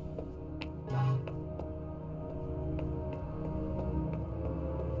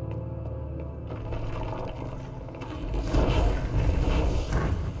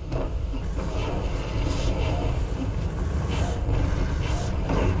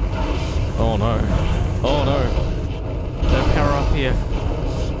 Oh no. Oh no. Don't power up here.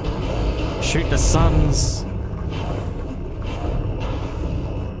 Shoot the suns.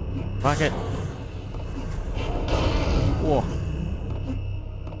 Fuck it. Whoa.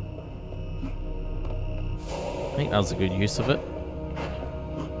 I think that was a good use of it.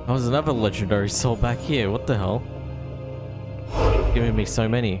 There was another legendary soul back here. What the hell? Giving me so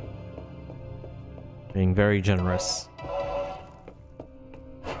many. Being very generous.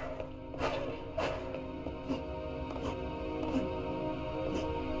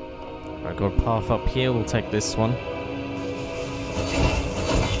 I got a path up here, we'll take this one.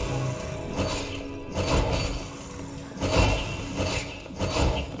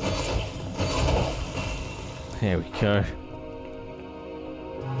 There we go.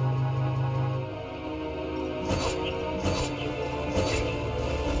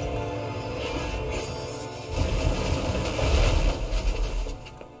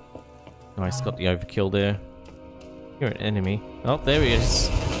 Nice, got the overkill there. You're an enemy. Oh, there he is.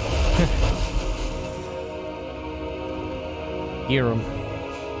 Hear him.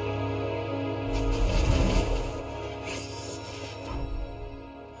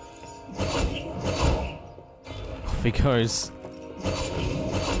 Off he goes.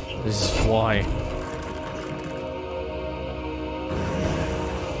 This is why.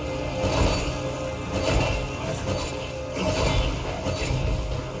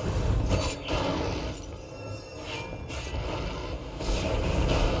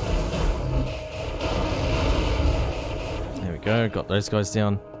 Got those guys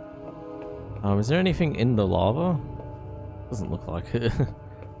down. Is there anything in the lava? Doesn't look like it.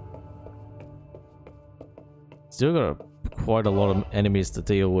 Still got quite a lot of enemies to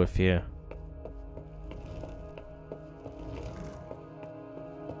deal with here.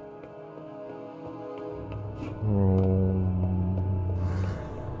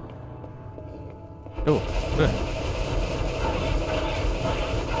 Oh.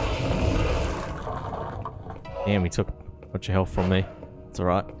 Damn, he took bunch of health from me. It's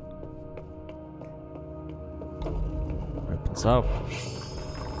alright. Opens up.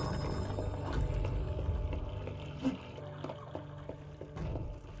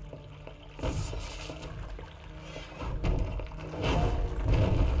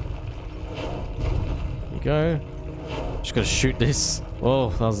 There we go. Just gotta shoot this.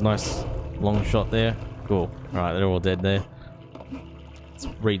 Oh, that was a nice long shot there. Cool. Alright, they're all dead there. Let's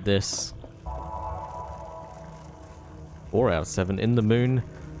read this. 4 out of 7. In the moon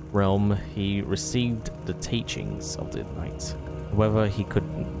realm, he received the teachings of the night. However, he could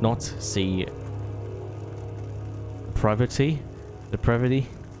not see depravity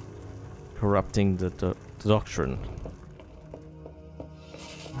corrupting the doctrine.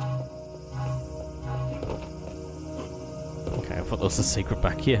 Okay, I thought there was a secret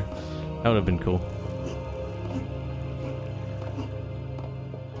back here. That would have been cool.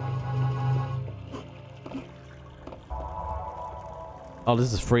 Oh,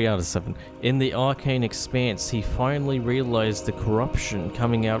 this is 3 out of 7. In the arcane expanse, he finally realized the corruption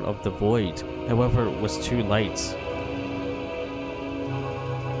coming out of the void. However, it was too late.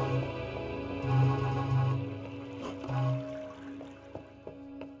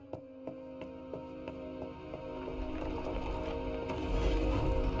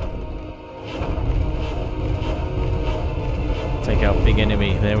 Take out big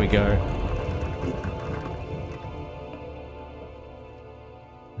enemy. There we go.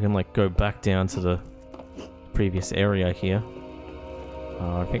 We can like go back down to the previous area here.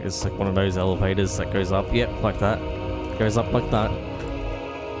 I think it's like one of those elevators that goes up. Yep, like that. Goes up like that.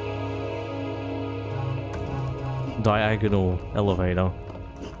 Diagonal elevator.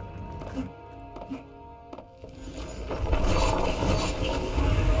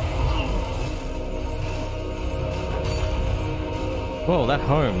 Whoa, that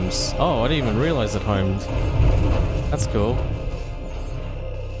homes. Oh, I didn't even realize it homed. That's cool.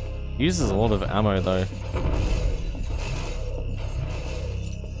 Uses a lot of ammo though.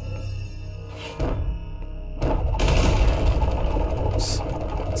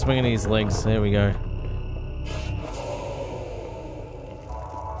 Swinging his legs, there we go.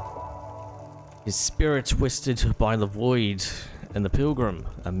 His spirit twisted by the void, and the Pilgrim,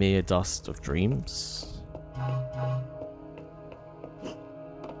 a mere dust of dreams.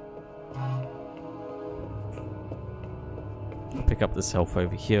 Pick up this health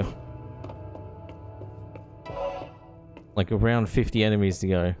over here. Like around 50 enemies to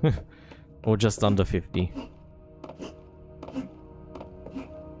go. Or just under 50.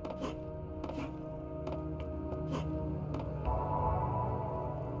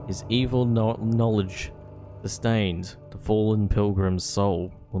 His evil knowledge sustained, the fallen pilgrim's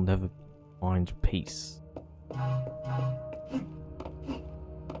soul will never find peace.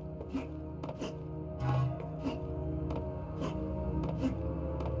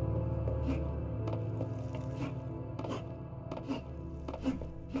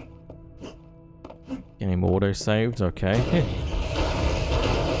 Game auto-saved, okay.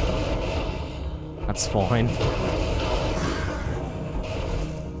 That's fine.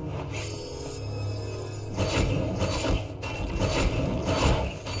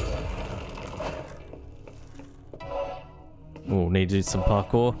 Oh, need to do some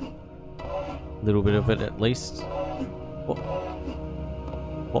parkour. A little bit of it at least.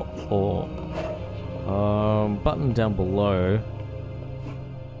 Button down below.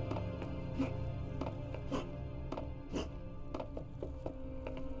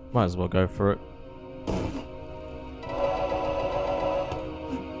 Might as well go for it.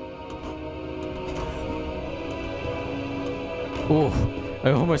 Oh,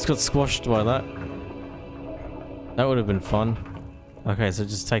 I almost got squashed by that. That would have been fun. Okay, so it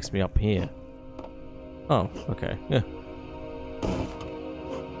just takes me up here. Oh, okay, yeah.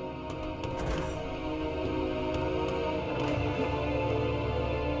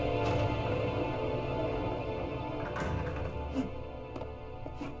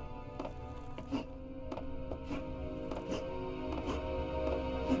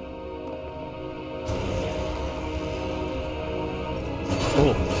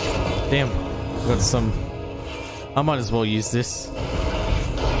 Oh, damn. Got some... I might as well use this.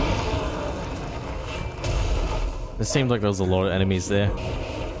 It seemed like there was a lot of enemies there. I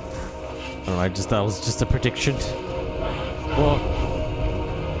don't know, that was just a prediction. Whoa.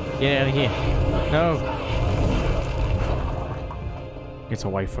 Get out of here. No. Get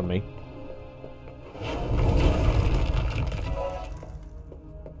away from me.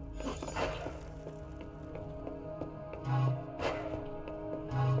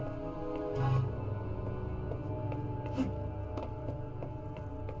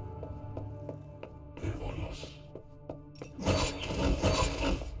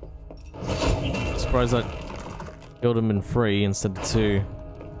 Surprised I killed him in 3 instead of 2.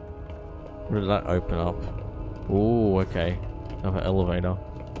 Where did that open up? Oh, okay. Another elevator.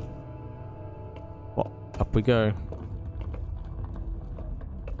 Well, up we go.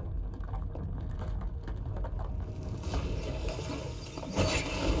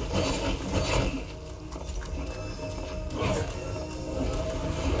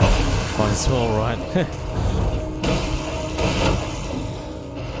 Might as well, right?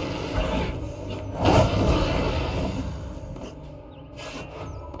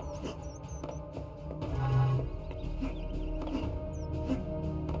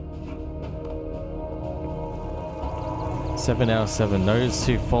 7 out of 7. Those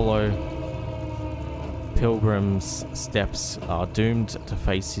who follow Pilgrim's steps are doomed to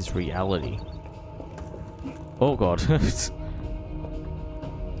face his reality. Oh god. I was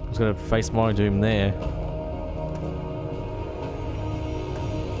gonna face my doom there.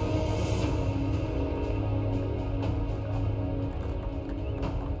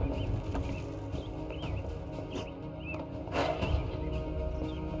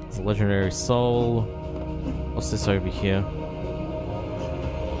 It's a legendary soul. What's this over here?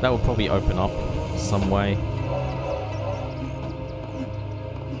 That will probably open up some way.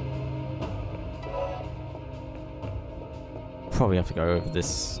 Probably have to go over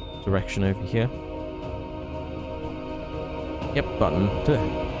this direction over here. Yep, button.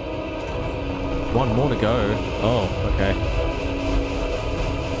 One more to go. Oh, okay.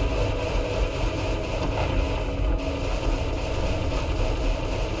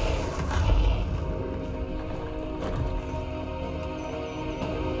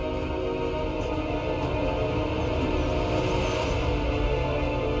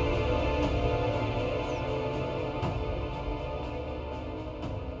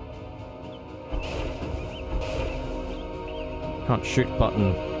 Can't shoot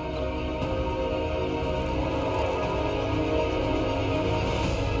button.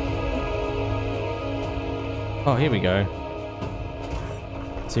 Oh, here we go.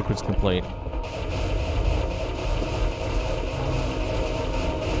 Secret's complete.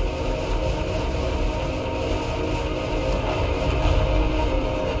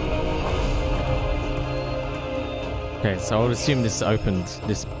 Okay, so I would assume this opened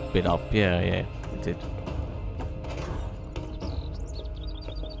this bit up. Yeah, it did.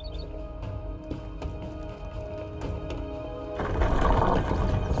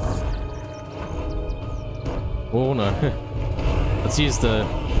 Oh no. Let's use the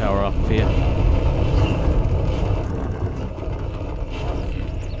power up here.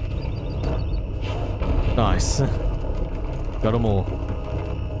 Nice. Got them all.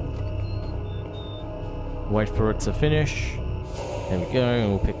 Wait for it to finish. There we go, and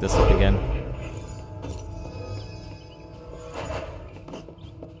we'll pick this up again.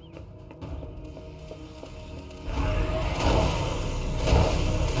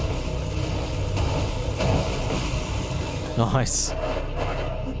 Nice.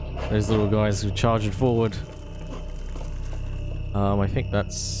 Those little guys who charge it forward. I think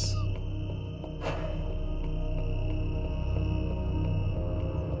that's...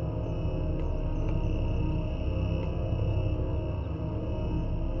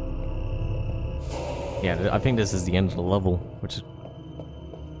 Yeah, I think this is the end of the level, which is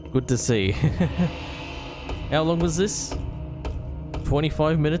good to see. How long was this?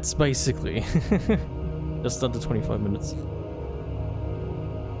 25 minutes, basically. Just under 25 minutes.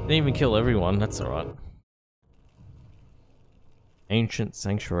 Didn't even kill everyone, that's alright. Ancient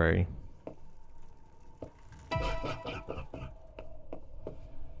Sanctuary.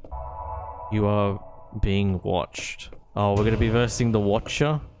 You are being watched. Oh, we're gonna be versing the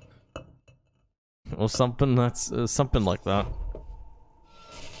Watcher? Or something, that's something like that.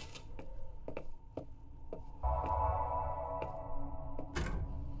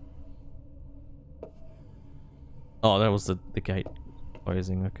 Oh, that was the gate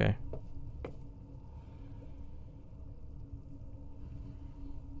closing, okay.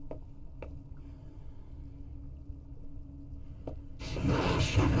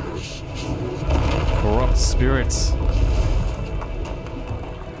 Corrupt spirits.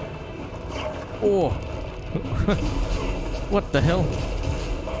 Oh! What the hell?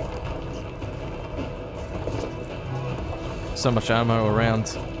 So much ammo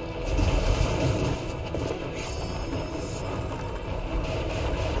around.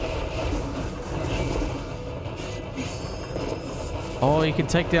 Oh, you can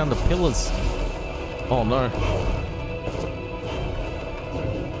take down the pillars. Oh no.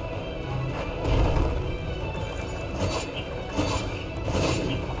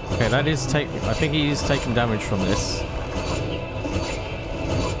 Okay, that is I think he is taking damage from this.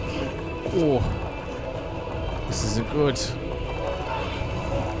 Oh. This isn't good.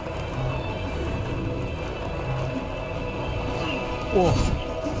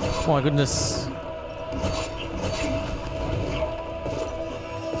 Oh. My goodness.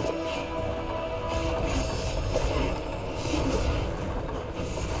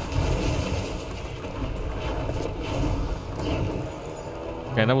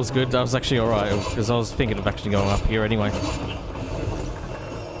 Okay, that was good. That was actually alright, because I was thinking of actually going up here anyway.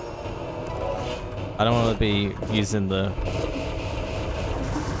 I don't want to be using the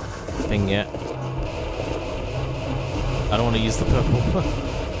thing yet. I don't want to use the purple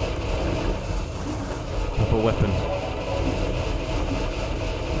purple weapon.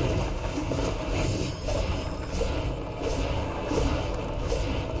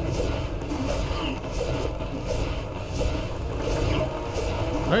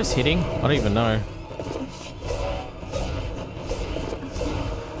 Where's hitting? I don't even know.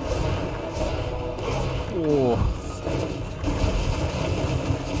 Oh.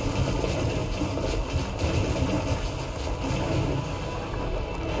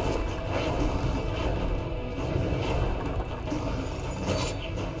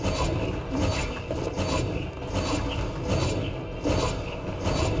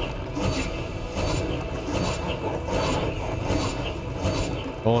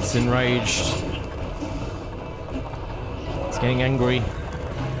 Oh, it's enraged. It's getting angry.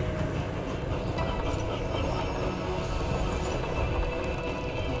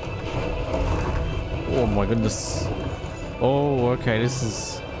 Oh my goodness. Oh, okay, this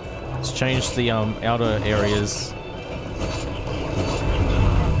is... It's changed the outer areas.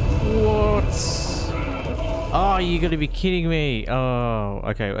 What? Oh, you gotta be kidding me. Oh,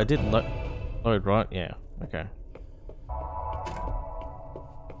 okay, I did load, right? Yeah, okay.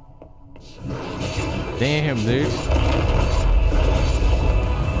 Damn, dude.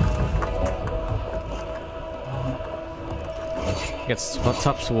 Gets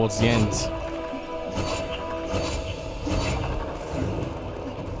tough towards the end.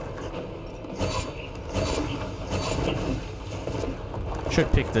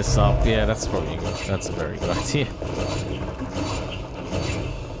 Should pick this up. Yeah, that's probably good. That's a very good idea.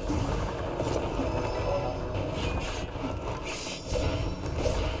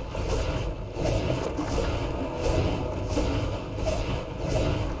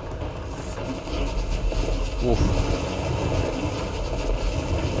 Oof.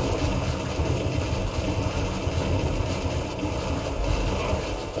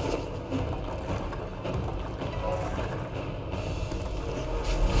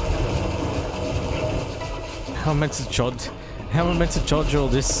 How am I meant to dodge? How am I meant to dodge all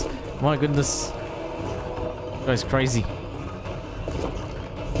this? My goodness. Guy's crazy.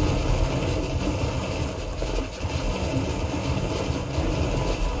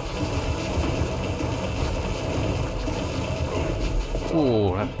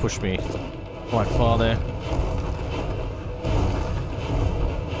 Oh, that pushed me quite far there.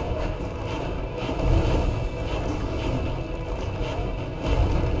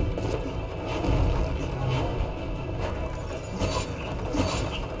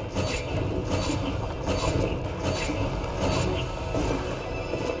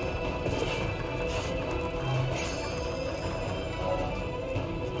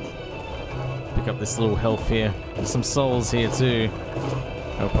 Pick up this little health here. There's some souls here too.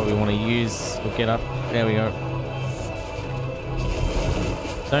 I'll probably want to use. We'll get up. There we go.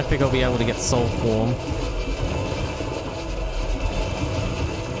 Don't think I'll be able to get soul form.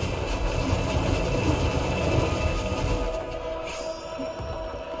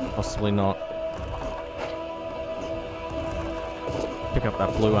 Possibly not. Pick up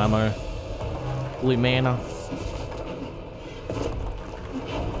that blue ammo. Blue mana.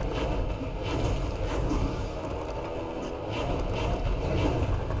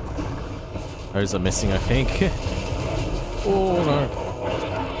 Those are missing, I think. Oh no.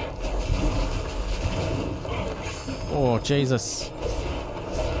 Oh Jesus.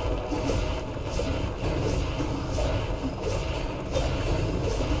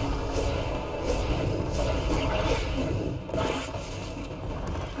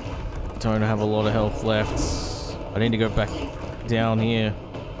 Don't have a lot of health left. I need to go back down here.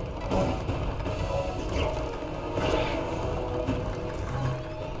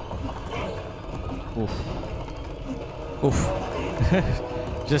 Oof. Oof.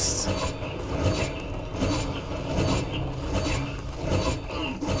 Just...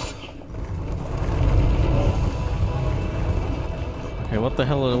 Okay, what the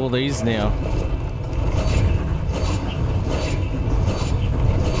hell are all these now?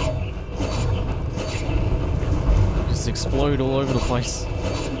 Just explode all over the place.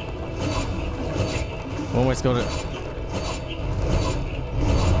 Almost got it.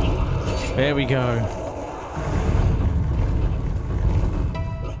 There we go.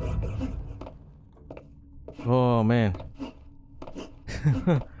 Oh man.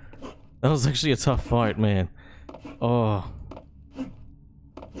 That was actually a tough fight, man. Oh.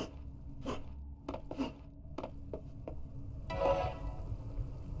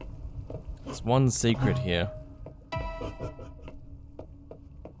 There's one secret here.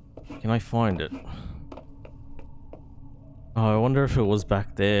 Can I find it? Oh, I wonder if it was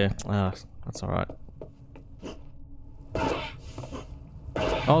back there. Ah, that's alright.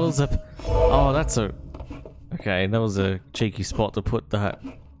 Oh, there's a... Oh, that's a... Okay, that was a cheeky spot to put that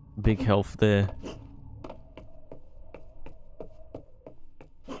big health there.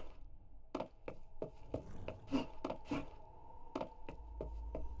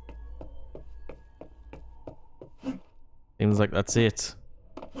 Seems like that's it.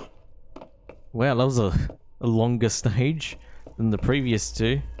 Wow, that was a longer stage than the previous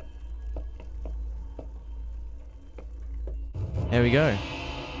two. There we go.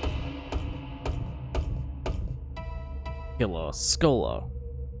 Killer Scholar.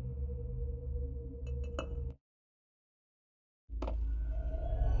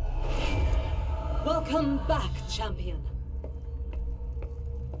 Welcome back, champion.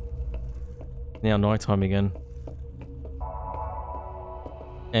 Now nighttime again.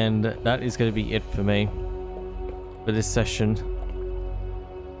 And that is going to be it for me for this session.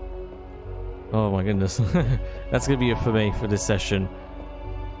 Oh my goodness. That's going to be it for me for this session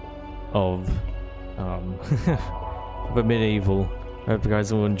of the Medieval. I hope you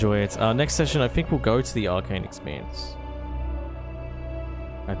guys will enjoy it. Next session, I think we'll go to the Arcane Expanse.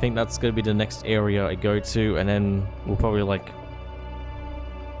 I think that's going to be the next area I go to, and then we'll probably like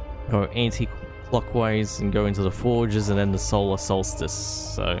go anti-clockwise and go into the Forges and then the Solar Solstice.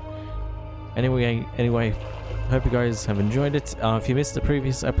 So anyway, hope you guys have enjoyed it. If you missed the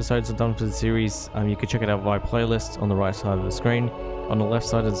previous episodes I've done for the series, you can check it out via playlist on the right side of the screen, on the left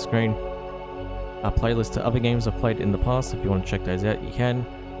side of the screen. a playlist to other games I've played in the past. If you want to check those out, you can.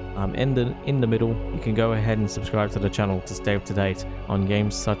 In the middle, you can go ahead and subscribe to the channel to stay up to date on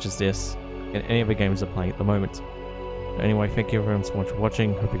games such as this and any other games I'm playing at the moment. Anyway, thank you everyone so much for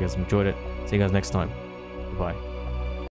watching. Hope you guys enjoyed it. See you guys next time. Bye.